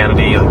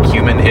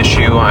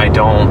issue. I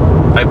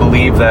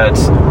believe that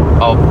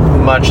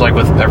much like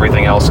with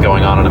everything else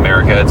going on in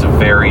America,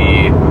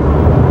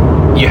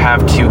 you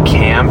have two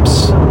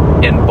camps,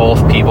 and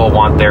both people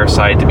want their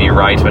side to be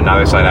right, but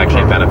neither side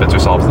actually benefits or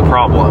solves the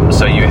problem.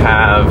 So you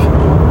have,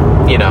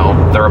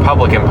 the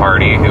Republican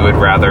Party who would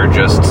rather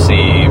just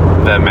see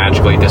them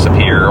magically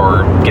disappear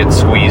or get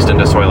squeezed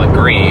into Soylent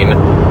Green.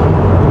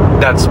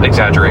 That's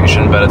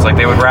exaggeration, but it's like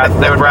they would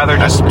rather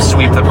just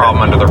sweep the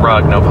problem under the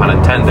rug, no pun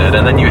intended.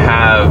 And then you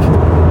have,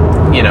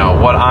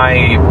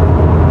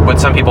 what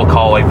some people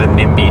call like the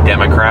NIMBY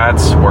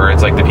Democrats, where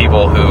it's like the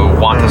people who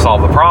want to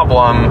solve the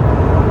problem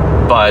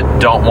but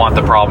don't want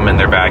the problem in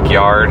their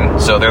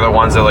backyard. So they're the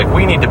ones that are like,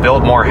 we need to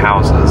build more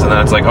houses. And then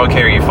it's like,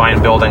 okay, are you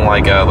fine building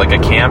like a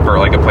camp or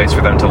like a place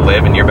for them to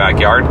live in your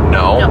backyard?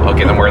 No.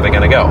 Okay, then where are they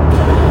going to go?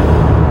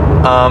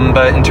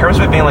 But in terms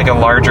of it being like a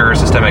larger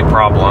systemic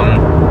problem,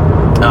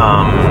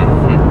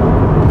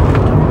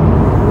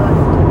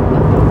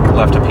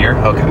 left up here?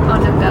 Okay.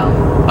 On the bell.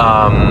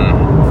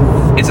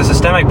 It's a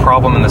systemic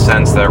problem in the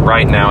sense that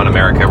right now in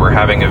America we're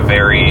having and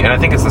I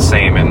think it's the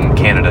same in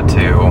Canada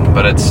too,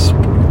 but it's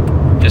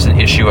just an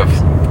issue of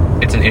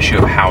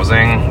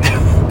housing.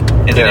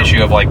 is an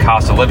issue of like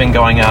cost of living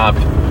going up.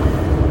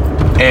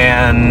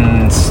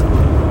 And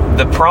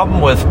the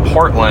problem with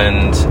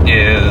Portland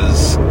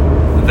is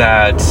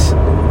that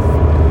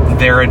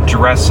they're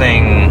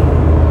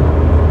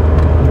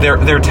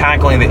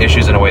tackling the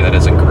issues in a way that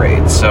isn't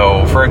great.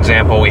 So, for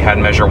example, we had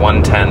Measure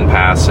 110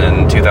 pass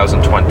in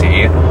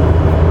 2020,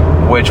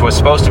 which was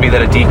supposed to be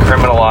that it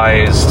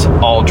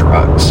decriminalized all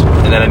drugs,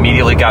 and then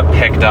immediately got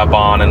picked up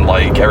on, and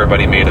like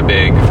everybody made a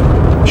big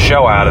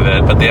show out of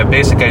it. But the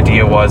basic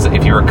idea was that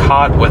if you were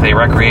caught with a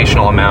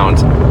recreational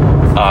amount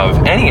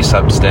of any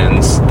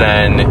substance,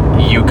 then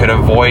you could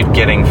avoid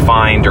getting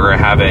fined or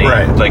have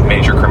a like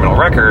major criminal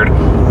record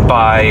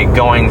by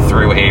going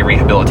through a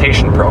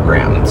rehabilitation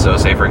program. So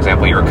say, for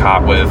example, you were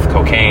caught with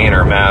cocaine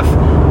or meth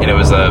and it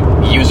was a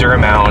user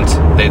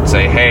amount, they'd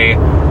say, hey,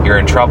 you're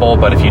in trouble,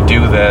 but if you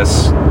do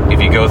this,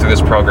 if you go through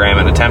this program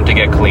and attempt to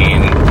get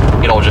clean,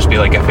 it'll just be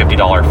like a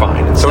 $50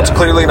 fine instead. So it's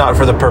clearly not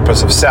for the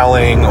purpose of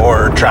selling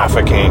or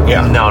trafficking.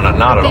 No, not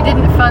at all. They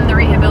didn't fund the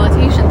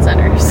rehabilitation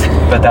centers.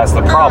 But that's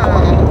the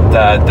problem,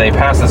 that they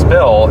passed this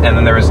bill and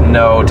then there was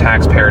no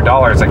taxpayer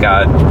dollars that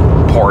got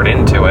poured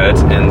into it.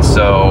 And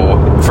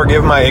so,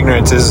 forgive my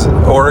ignorance, is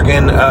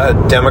Oregon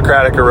a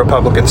Democratic or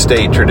Republican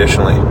state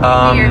traditionally?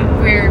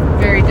 We're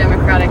very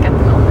Democratic at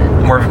the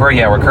moment.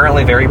 We're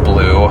currently very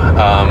blue.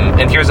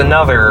 And here's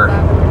another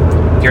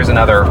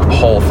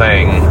whole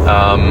thing.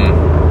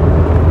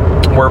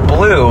 We're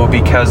blue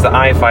because the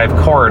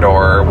I-5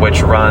 corridor,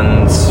 which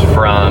runs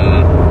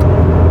from,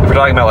 if we're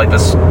talking about like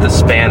the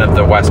span of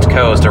the West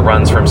Coast, it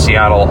runs from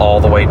Seattle all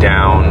the way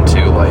down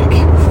to like,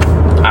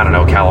 I don't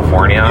know,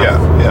 California.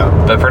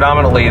 Yeah. But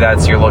predominantly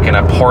you're looking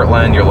at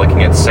Portland, you're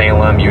looking at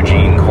Salem,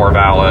 Eugene,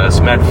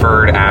 Corvallis,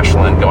 Medford,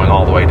 Ashland, going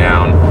all the way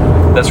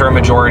down. That's where a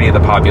majority of the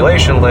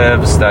population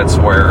lives. That's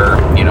where,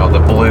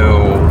 the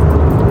blue,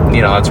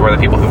 that's where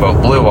the people who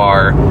vote blue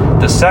are.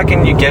 The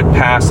second you get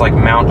past like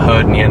Mount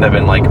Hood and you end up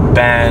in like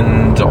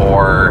Bend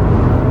or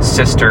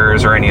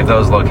Sisters or any of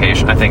those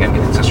locations, I think I'm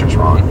getting Sisters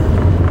wrong.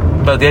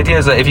 But the idea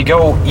is that if you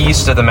go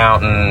east of the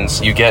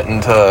mountains, you get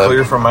into...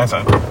 Clear from my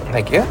side.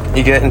 Thank you.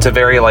 You get into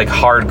very, like,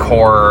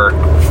 hardcore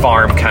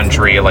farm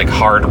country, like,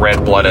 hard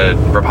red-blooded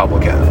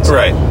Republicans.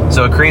 Right.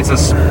 So it creates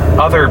this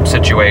other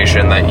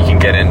situation that you can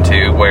get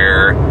into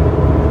where,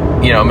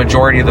 a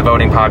majority of the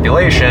voting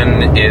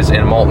population is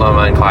in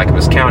Multnomah and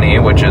Clackamas County,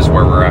 which is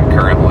where we're at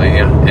currently.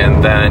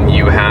 And then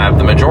you have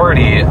the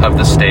majority of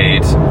the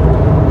state,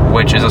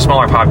 which is a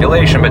smaller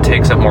population but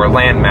takes up more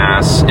land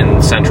mass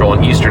in central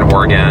and eastern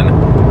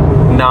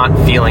Oregon, not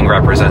feeling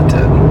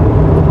represented.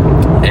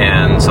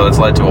 And so that's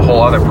led to a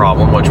whole other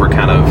problem, which we're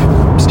kind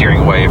of steering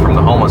away from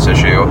the homeless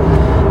issue.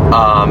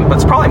 But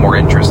it's probably more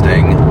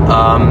interesting.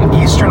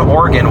 Eastern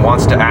Oregon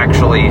wants to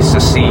actually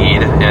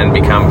secede and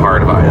become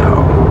part of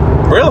Idaho.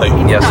 Really?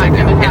 Yes, they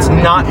do. It's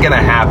not going to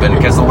happen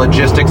because the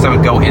logistics that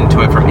would go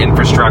into it, from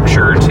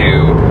infrastructure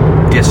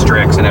to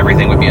districts and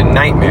everything, would be a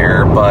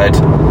nightmare. But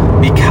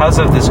because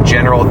of this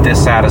general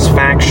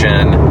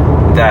dissatisfaction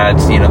that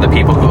the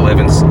people who live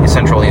in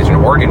central and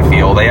eastern Oregon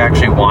feel, they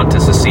actually want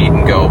to secede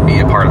and go be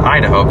a part of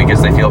Idaho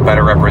because they feel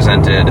better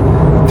represented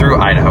through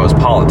Idaho's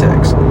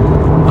politics.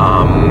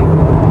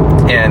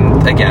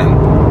 And again,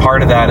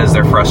 part of that is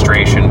their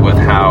frustration with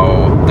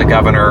how the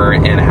governor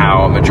and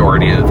how a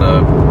majority of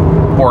the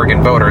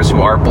Oregon voters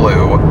who are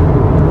blue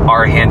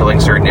are handling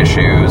certain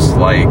issues,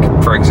 like,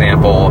 for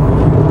example,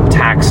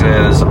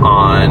 taxes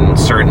on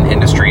certain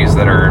industries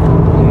that are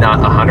not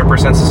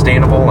 100%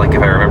 sustainable. Like,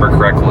 if I remember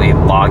correctly,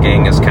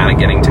 logging is kind of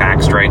getting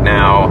taxed right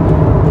now,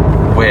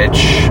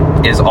 which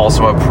is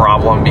also a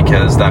problem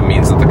because that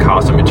means that the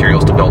cost of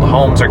materials to build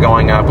homes are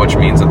going up, which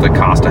means that the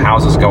cost of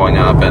houses is going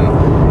up,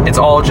 and it's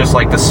all just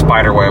like the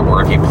spider web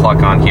where if you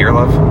pluck on here,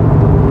 love?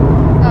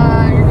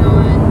 You're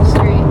going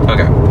straight.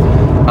 Okay.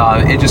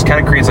 It just kind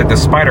of creates like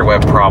this spider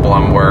web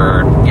problem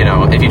where,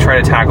 if you try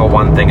to tackle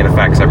one thing, it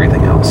affects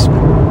everything else.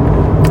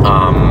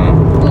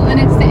 Well, and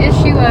it's the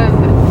issue of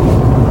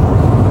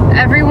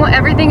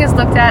everything is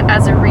looked at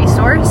as a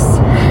resource,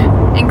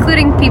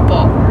 including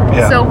people.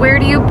 Yeah. So where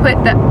do you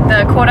put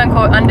the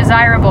quote-unquote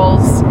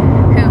undesirables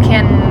who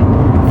can,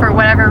 for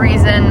whatever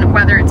reason,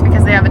 whether it's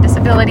because they have a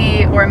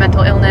disability or a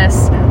mental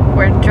illness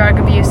or a drug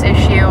abuse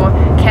issue,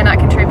 cannot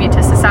contribute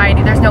to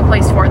society? There's no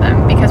place for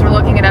them because we're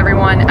looking at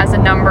everyone as a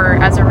number,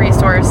 as a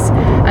resource,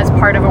 as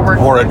part of a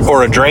workforce.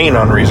 Or a drain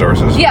on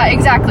resources. Yeah,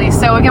 exactly.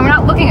 So again, we're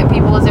not looking at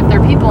people as if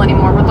they're people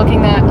anymore. We're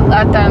looking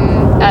at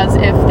them as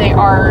if they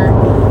are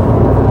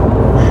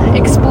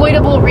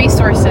exploitable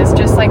resorces,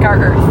 just like our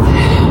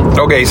Earth.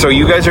 Okay, so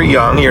you guys are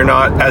young. You're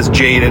not as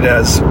jaded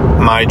as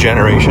my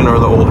generation or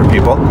the older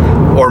people.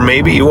 Or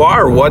maybe you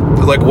are.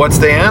 What's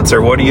the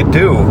answer? What do you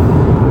do?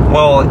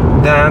 Well,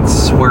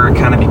 that's where it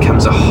kind of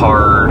becomes a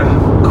hard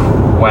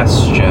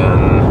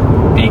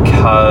question,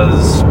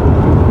 because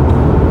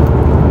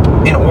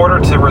in order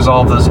to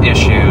resolve those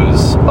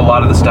issues, a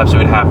lot of the steps we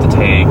would have to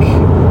take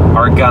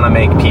are gonna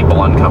make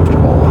people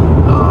uncomfortable.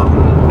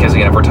 Because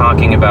again, if we're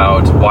talking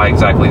about why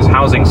exactly is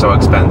housing so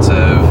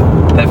expensive,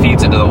 that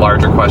feeds into the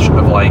larger question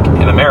of, like,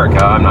 in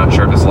America, I'm not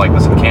sure if it's like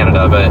this in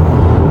Canada, but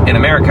in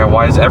America,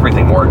 why is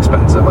everything more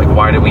expensive? Like,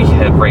 why do we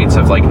hit rates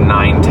of like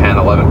 9, 10,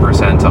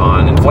 11%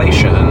 on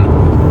inflation?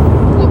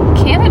 Well,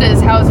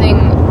 Canada's housing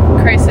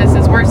crisis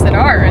is worse than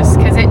ours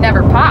because it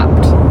never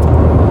popped.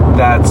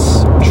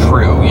 That's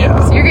true,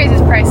 yeah. So your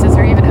guys' prices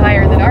are even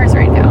higher than ours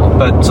right now.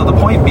 But so the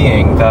point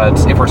being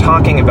that if we're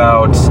talking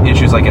about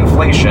issues like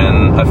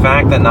inflation, a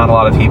fact that not a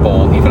lot of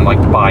people even like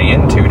buy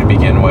into to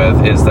begin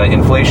with is that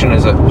inflation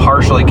is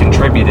partially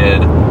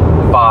contributed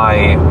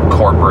by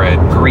corporate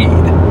greed.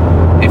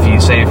 If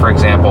you say, for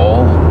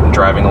example,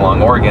 driving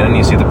along Oregon and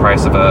you see the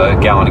price of a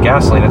gallon of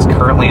gasoline, it's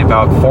currently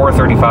about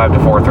 $4.35 to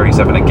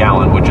 $4.37 a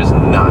gallon, which is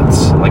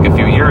nuts. Like a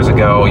few years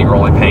ago, you were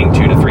only paying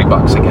 $2 to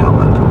 $3 a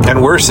gallon.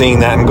 And we're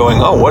seeing that and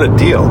going, oh, what a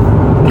deal.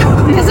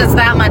 Because it's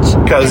that much.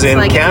 Because in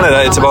like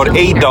Canada, it's about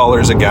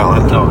 $8 a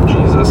gallon. Oh,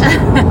 Jesus.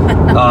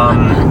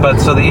 But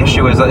so the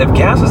issue is that if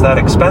gas is that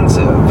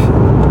expensive,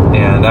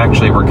 and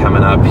actually we're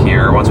coming up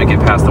here, once we get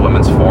past the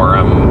Women's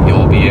Forum,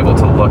 you'll be able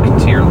to look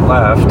to your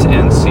left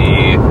and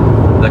see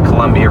the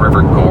Columbia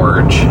River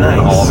Gorge and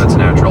all of its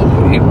natural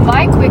beauty.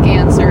 My quick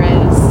answer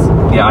is...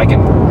 Yeah, I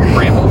can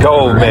ramble.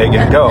 Go,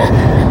 Megan, go.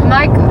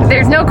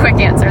 There's no quick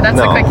answer. That's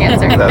the quick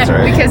answer. That's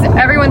right. Because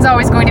everyone's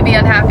always going to be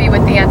unhappy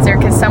with the answer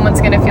because someone's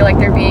going to feel like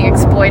they're being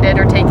exploited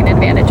or taken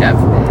advantage of.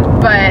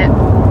 But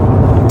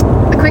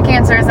the quick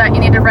answer is that you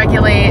need to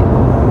regulate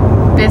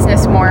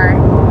business more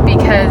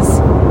because,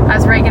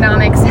 as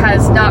Reaganomics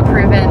has not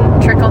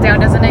proven, trickle-down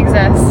doesn't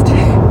exist.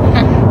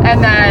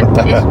 And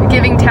that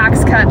giving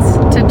tax cuts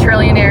to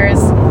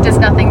trillionaires does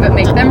nothing but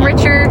make them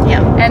richer,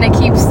 and it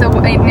keeps the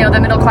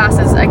middle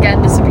classes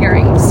again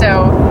disappearing.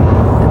 So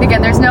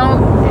again, there's no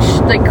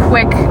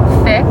quick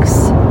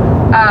fix,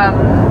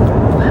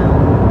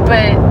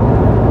 but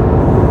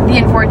the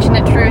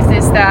unfortunate truth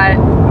is that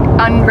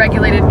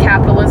unregulated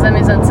capitalism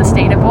is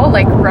unsustainable.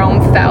 Like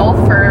Rome fell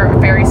for a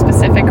very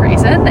specific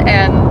reason,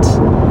 and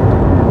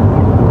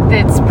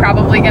it's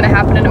probably going to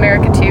happen in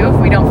America too if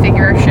we don't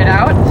figure our shit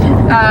out.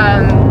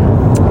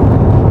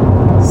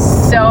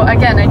 So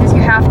again,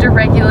 you have to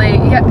regulate.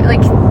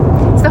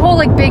 It's the whole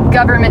big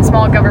government,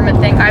 small government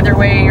thing. Either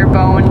way, you're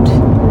boned.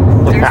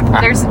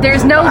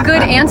 There's no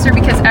good answer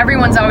because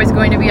everyone's always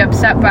going to be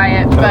upset by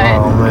it.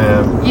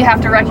 But you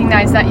have to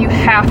recognize that you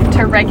have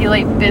to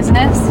regulate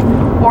business,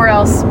 or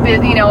else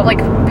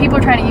people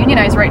are trying to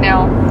unionize right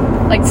now.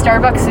 Like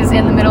Starbucks is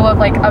in the middle of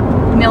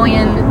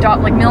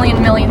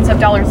millions of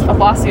dollars of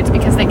lawsuits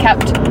because they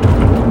kept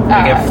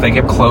they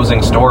kept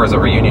closing stores that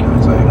were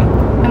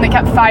unionizing, and they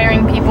kept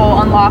firing people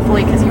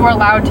unlawfully because you were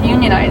allowed to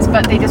unionize,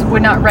 but they just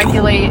would not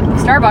regulate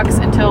Starbucks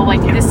until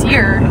this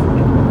year.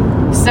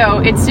 So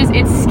it's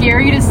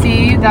scary to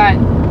see that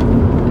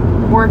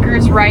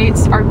workers'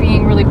 rights are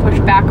being really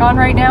pushed back on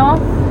right now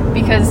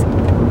because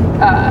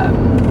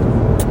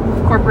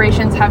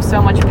corporations have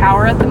so much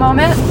power at the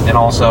moment, and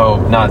also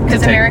not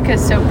because America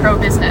is so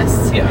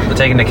pro-business. Yeah, but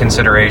take into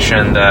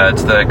consideration that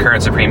the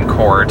current Supreme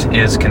Court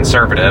is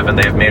conservative, and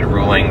they've made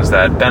rulings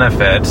that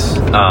benefit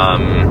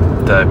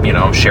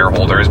the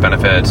shareholders,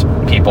 benefit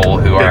people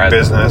who are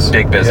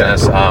big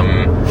business.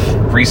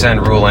 Yeah.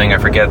 Recent ruling, I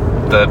forget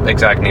the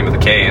exact name of the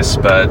case,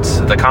 but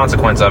the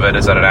consequence of it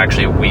is that it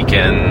actually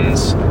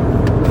weakens.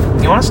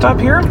 You want to stop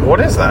here? What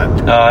is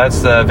that?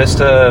 It's the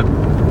Vista.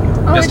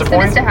 Oh, Vista it's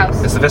Point? the Vista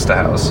House. It's the Vista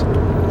House.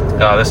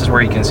 This is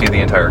where you can see the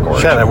entire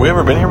gorge. Shannon, have we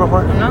ever been here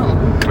before? No.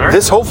 Right.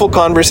 This hopeful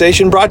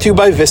conversation brought to you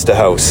by Vista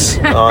House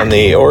on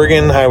the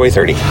Oregon Highway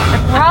 30.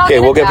 Okay,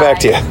 we'll get back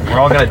to you. We're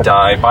all going to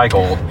die. Buy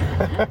gold.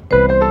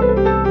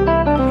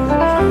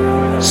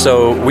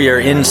 So we are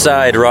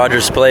inside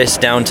Rogers Place,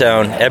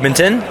 downtown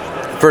Edmonton,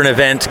 for an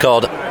event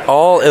called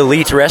All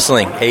Elite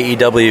Wrestling,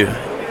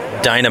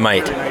 AEW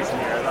Dynamite.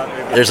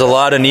 There's a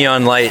lot of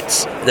neon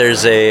lights.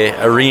 There's a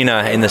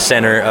arena in the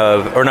center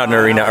of, or not an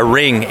arena, a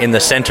ring in the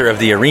center of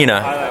the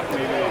arena.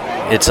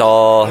 It's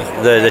all,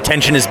 the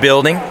tension is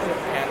building.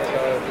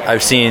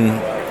 I've seen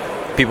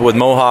people with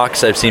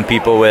mohawks. I've seen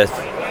people in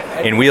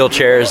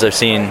wheelchairs. I've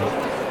seen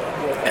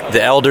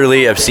the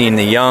elderly. I've seen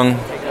the young.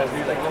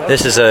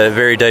 This is a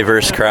very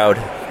diverse crowd.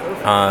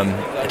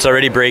 It's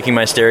already breaking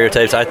my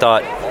stereotypes. I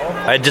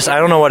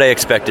don't know what I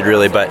expected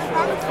really, but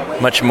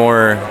much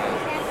more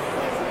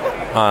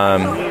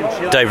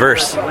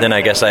diverse than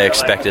I guess I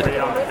expected.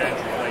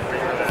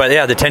 But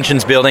yeah, the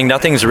tension's building.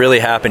 Nothing's really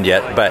happened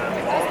yet, but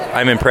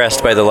I'm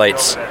impressed by the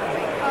lights.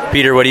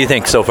 Peter, what do you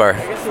think so far?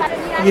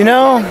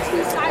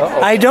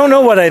 I don't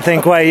know what I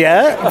think quite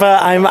yet,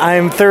 but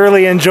I'm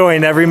thoroughly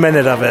enjoying every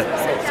minute of it.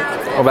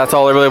 Well, that's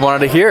all I really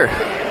wanted to hear.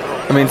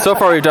 I mean, so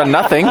far we've done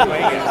nothing.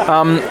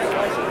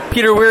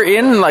 Peter, we're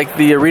in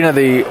the arena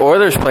the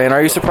Oilers play, and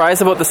are you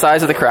surprised about the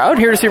size of the crowd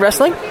here to see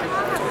wrestling?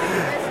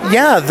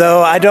 Yeah,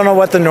 though I don't know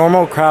what the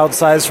normal crowd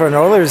size for an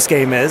Oilers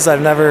game is.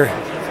 I've never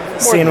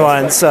seen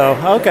one, so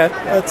okay.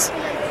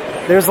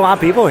 There's a lot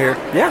of people here.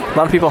 Yeah, a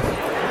lot of people.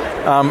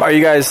 Are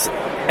you guys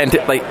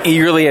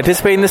eagerly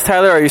anticipating this,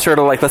 Tyler? Or are you sort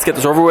of let's get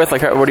this over with?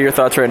 What are your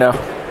thoughts right now?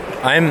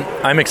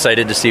 I'm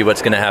excited to see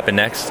what's going to happen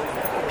next.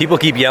 People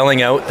keep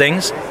yelling out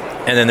things,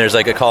 and then there's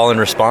a call and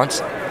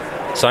response.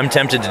 So I'm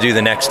tempted to do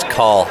the next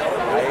call.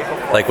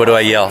 What do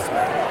I yell?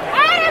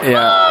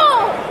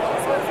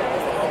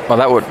 Yeah. Well,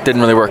 that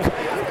didn't really work.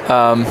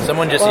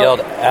 Someone just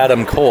yelled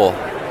Adam Cole.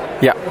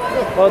 Yeah.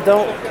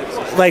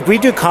 Well, we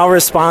do call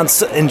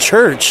response in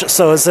church,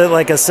 so is it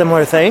like a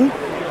similar thing?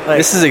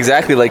 This is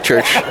exactly like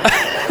church.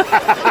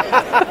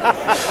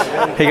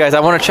 Hey guys, I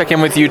want to check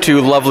in with you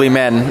two lovely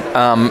men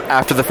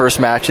after the first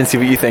match and see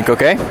what you think,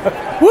 okay?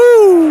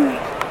 Woo!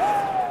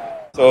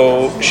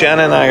 So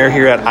Shanna and I are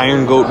here at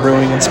Iron Goat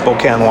Brewing in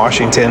Spokane,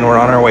 Washington. We're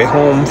on our way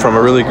home from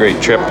a really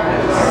great trip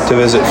to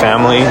visit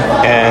family,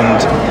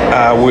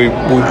 and we've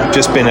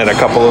just been at a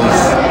couple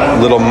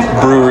of little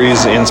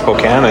breweries in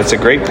Spokane. It's a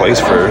great place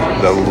for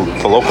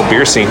the local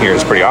beer scene here.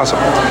 It's pretty awesome.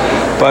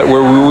 But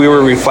we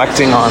were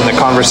reflecting on the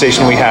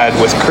conversation we had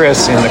with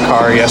Chris in the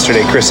car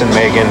yesterday, Chris and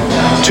Megan,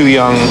 two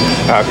young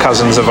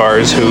cousins of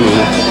ours who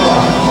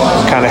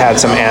kind of had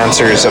some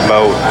answers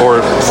about,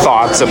 or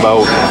thoughts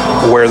about,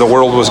 where the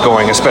world was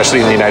going, especially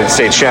in the United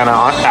States. Shanna,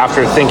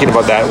 after thinking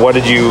about that, what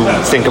did you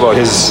think about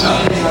his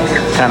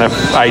kind of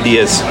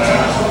ideas?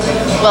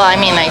 Well, I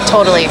mean, I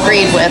totally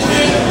agreed with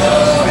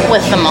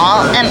them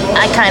all, and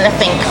I kind of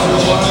think,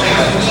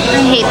 I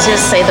hate to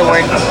say the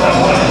word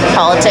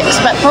politics,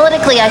 but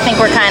politically I think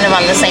we're kind of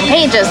on the same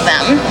page as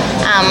them,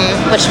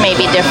 which may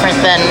be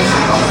different than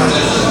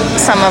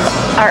some of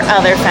our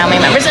other family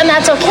members, and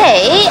that's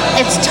okay.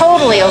 It's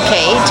totally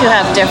okay to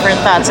have different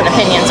thoughts and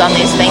opinions on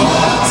these things.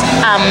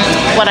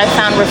 What I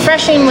found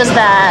refreshing was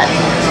that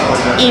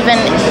even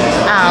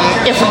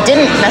if we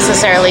didn't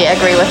necessarily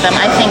agree with them,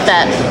 I think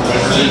that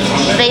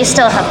they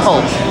still have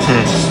hope.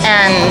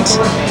 And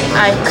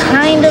I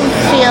kind of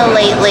feel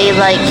lately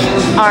like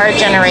our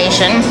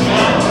generation,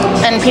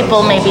 and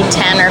people maybe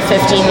 10 or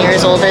 15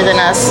 years older than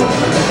us,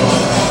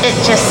 it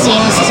just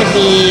seems to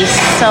be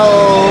so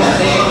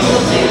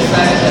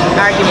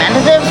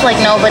argumentative,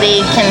 like nobody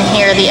can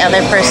hear the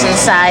other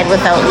person's side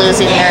without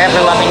losing their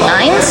ever-loving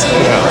minds.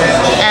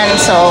 And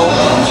so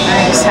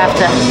I just have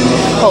to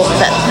hope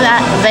that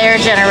their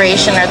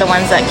generation are the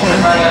ones that can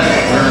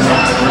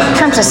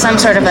come to some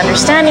sort of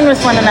understanding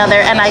with one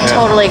another. And I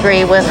totally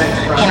agree with,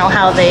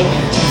 how they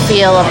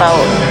feel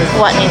about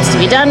what needs to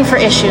be done for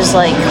issues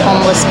like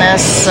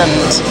homelessness and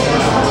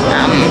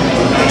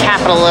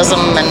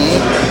capitalism and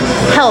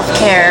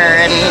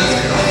healthcare and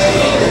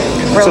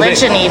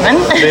religion.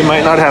 They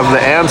might not have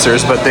the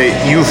answers, but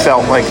you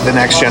felt like the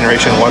next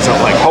generation wasn't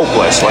like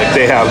hopeless. Like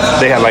they have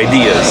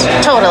ideas.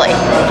 Totally.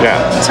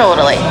 Yeah.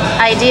 Totally.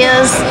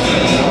 Ideas,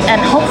 and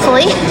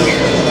hopefully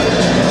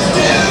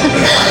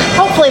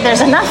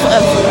there's enough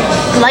of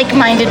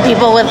like-minded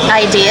people with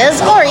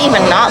ideas, or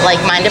even not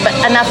like-minded, but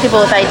enough people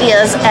with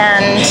ideas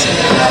and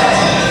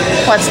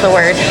what's the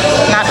word?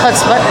 Not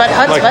chutzpah, but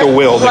chutzpah. Like the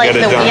will to get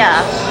it done.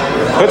 Yeah.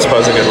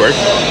 Chutzpah is a good word.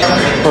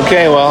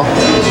 Okay, well,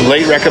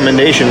 late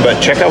recommendation, but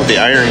check out the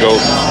Iron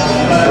Goat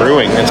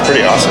Brewing. It's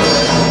pretty awesome.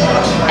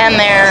 And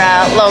their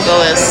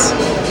logo is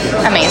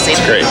amazing.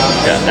 It's great.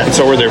 Yeah, and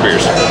so were their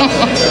beers.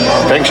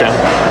 Thanks, Shannon.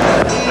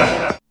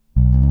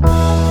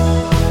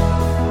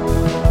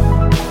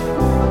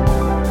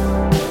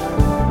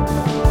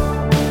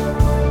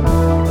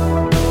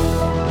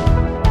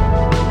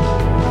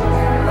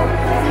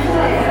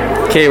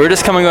 Okay, we're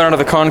just coming out of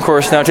the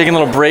concourse now, taking a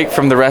little break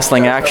from the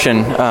wrestling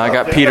action. I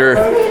got Peter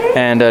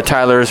and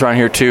Tyler's around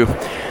here too.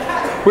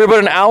 We're about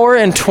an hour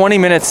and 20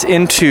 minutes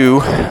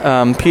into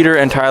Peter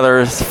and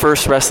Tyler's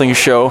first wrestling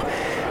show.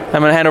 I'm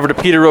going to hand over to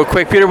Peter real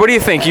quick. Peter, what do you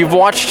think? You've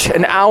watched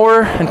an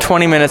hour and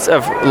 20 minutes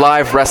of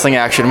live wrestling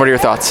action. What are your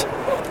thoughts?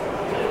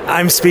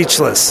 I'm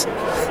speechless.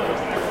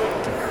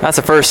 That's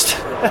a first.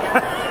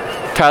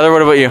 Tyler,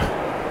 what about you?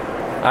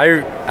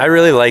 I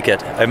really like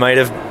it. I might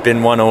have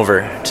been won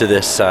over to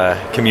this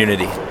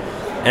community.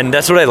 And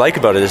that's what I like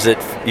about it, is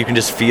that you can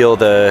just feel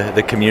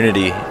the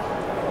community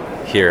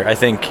here. I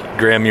think,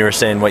 Graham, you were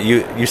saying,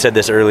 you said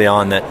this early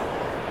on, that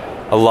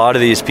a lot of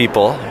these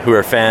people who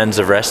are fans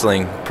of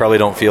wrestling probably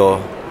don't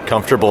feel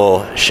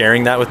comfortable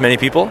sharing that with many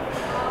people.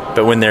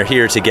 But when they're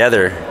here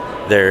together,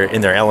 they're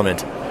in their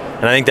element.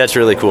 And I think that's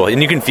really cool.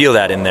 And you can feel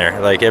that in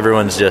there. Like,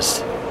 everyone's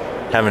just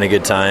having a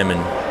good time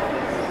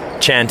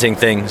and chanting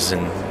things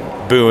and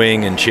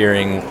booing and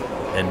cheering,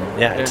 and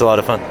yeah, it's a lot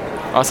of fun.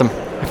 Awesome.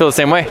 I feel the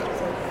same way.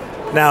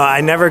 Now,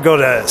 I never go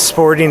to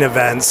sporting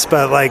events,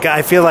 but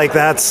I feel like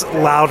that's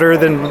louder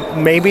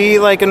than maybe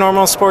like a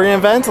normal sporting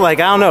event. I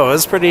don't know, it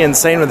was pretty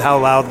insane with how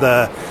loud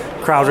the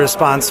crowd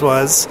response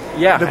was.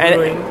 Yeah,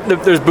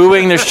 there's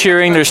booing, there's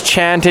cheering, there's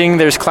chanting,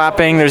 there's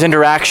clapping, there's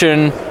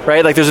interaction,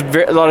 right? There's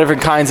a lot of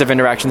different kinds of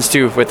interactions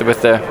too with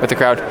the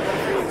crowd.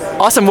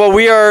 Awesome. Well,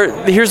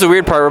 here's the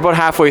weird part. We're about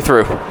halfway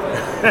through.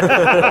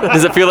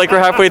 Does it feel like we're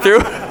halfway through?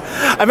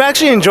 I'm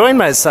actually enjoying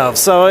myself.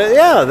 So,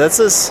 yeah, this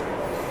is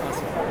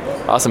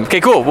awesome.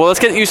 Okay, cool. Well, let's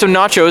get you some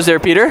nachos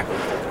there, Peter,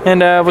 and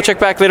we'll check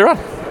back later on.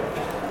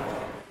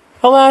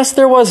 Alas,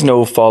 there was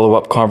no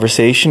follow-up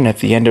conversation at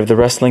the end of the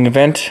wrestling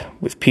event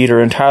with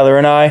Peter and Tyler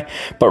and I,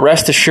 but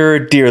rest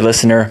assured, dear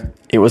listener,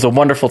 it was a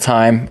wonderful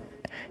time,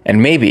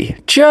 and maybe,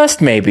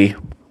 just maybe,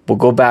 we'll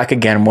go back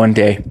again one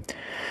day.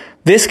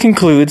 This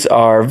concludes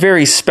our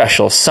very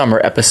special summer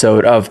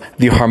episode of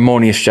The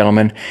Harmonious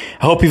Gentlemen.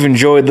 I hope you've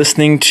enjoyed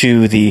listening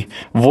to the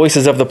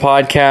voices of the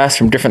podcast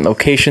from different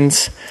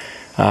locations.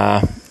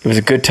 It was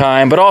a good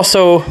time, but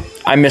also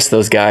I miss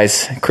those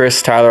guys.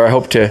 Chris, Tyler, I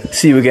hope to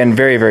see you again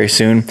very, very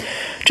soon.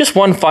 Just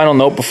one final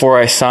note before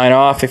I sign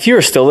off. If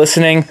you're still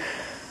listening,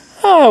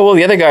 well,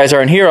 the other guys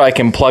aren't here. I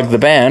can plug the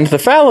band. The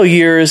Fallow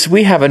Years,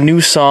 we have a new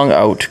song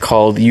out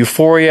called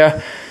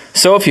Euphoria.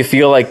 So if you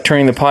feel like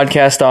turning the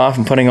podcast off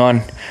and putting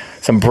on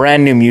some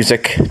brand new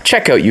music,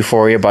 check out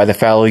Euphoria by the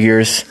Fallow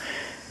Years.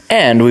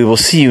 And we will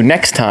see you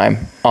next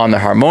time on The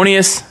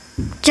Harmonious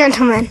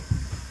Gentlemen.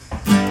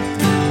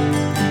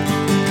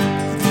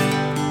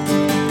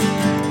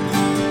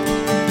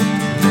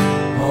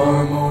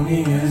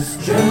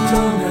 Harmonious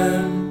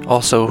Gentlemen.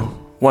 Also,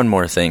 one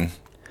more thing.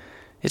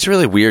 It's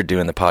really weird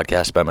doing the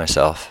podcast by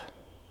myself.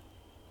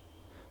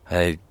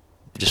 I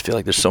just feel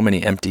like there's so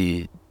many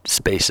empty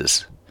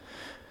spaces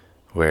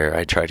where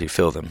I try to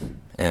fill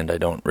them, and I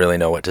don't really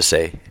know what to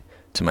say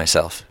to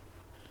myself.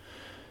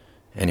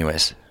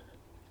 Anyways,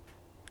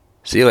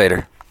 see you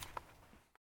later.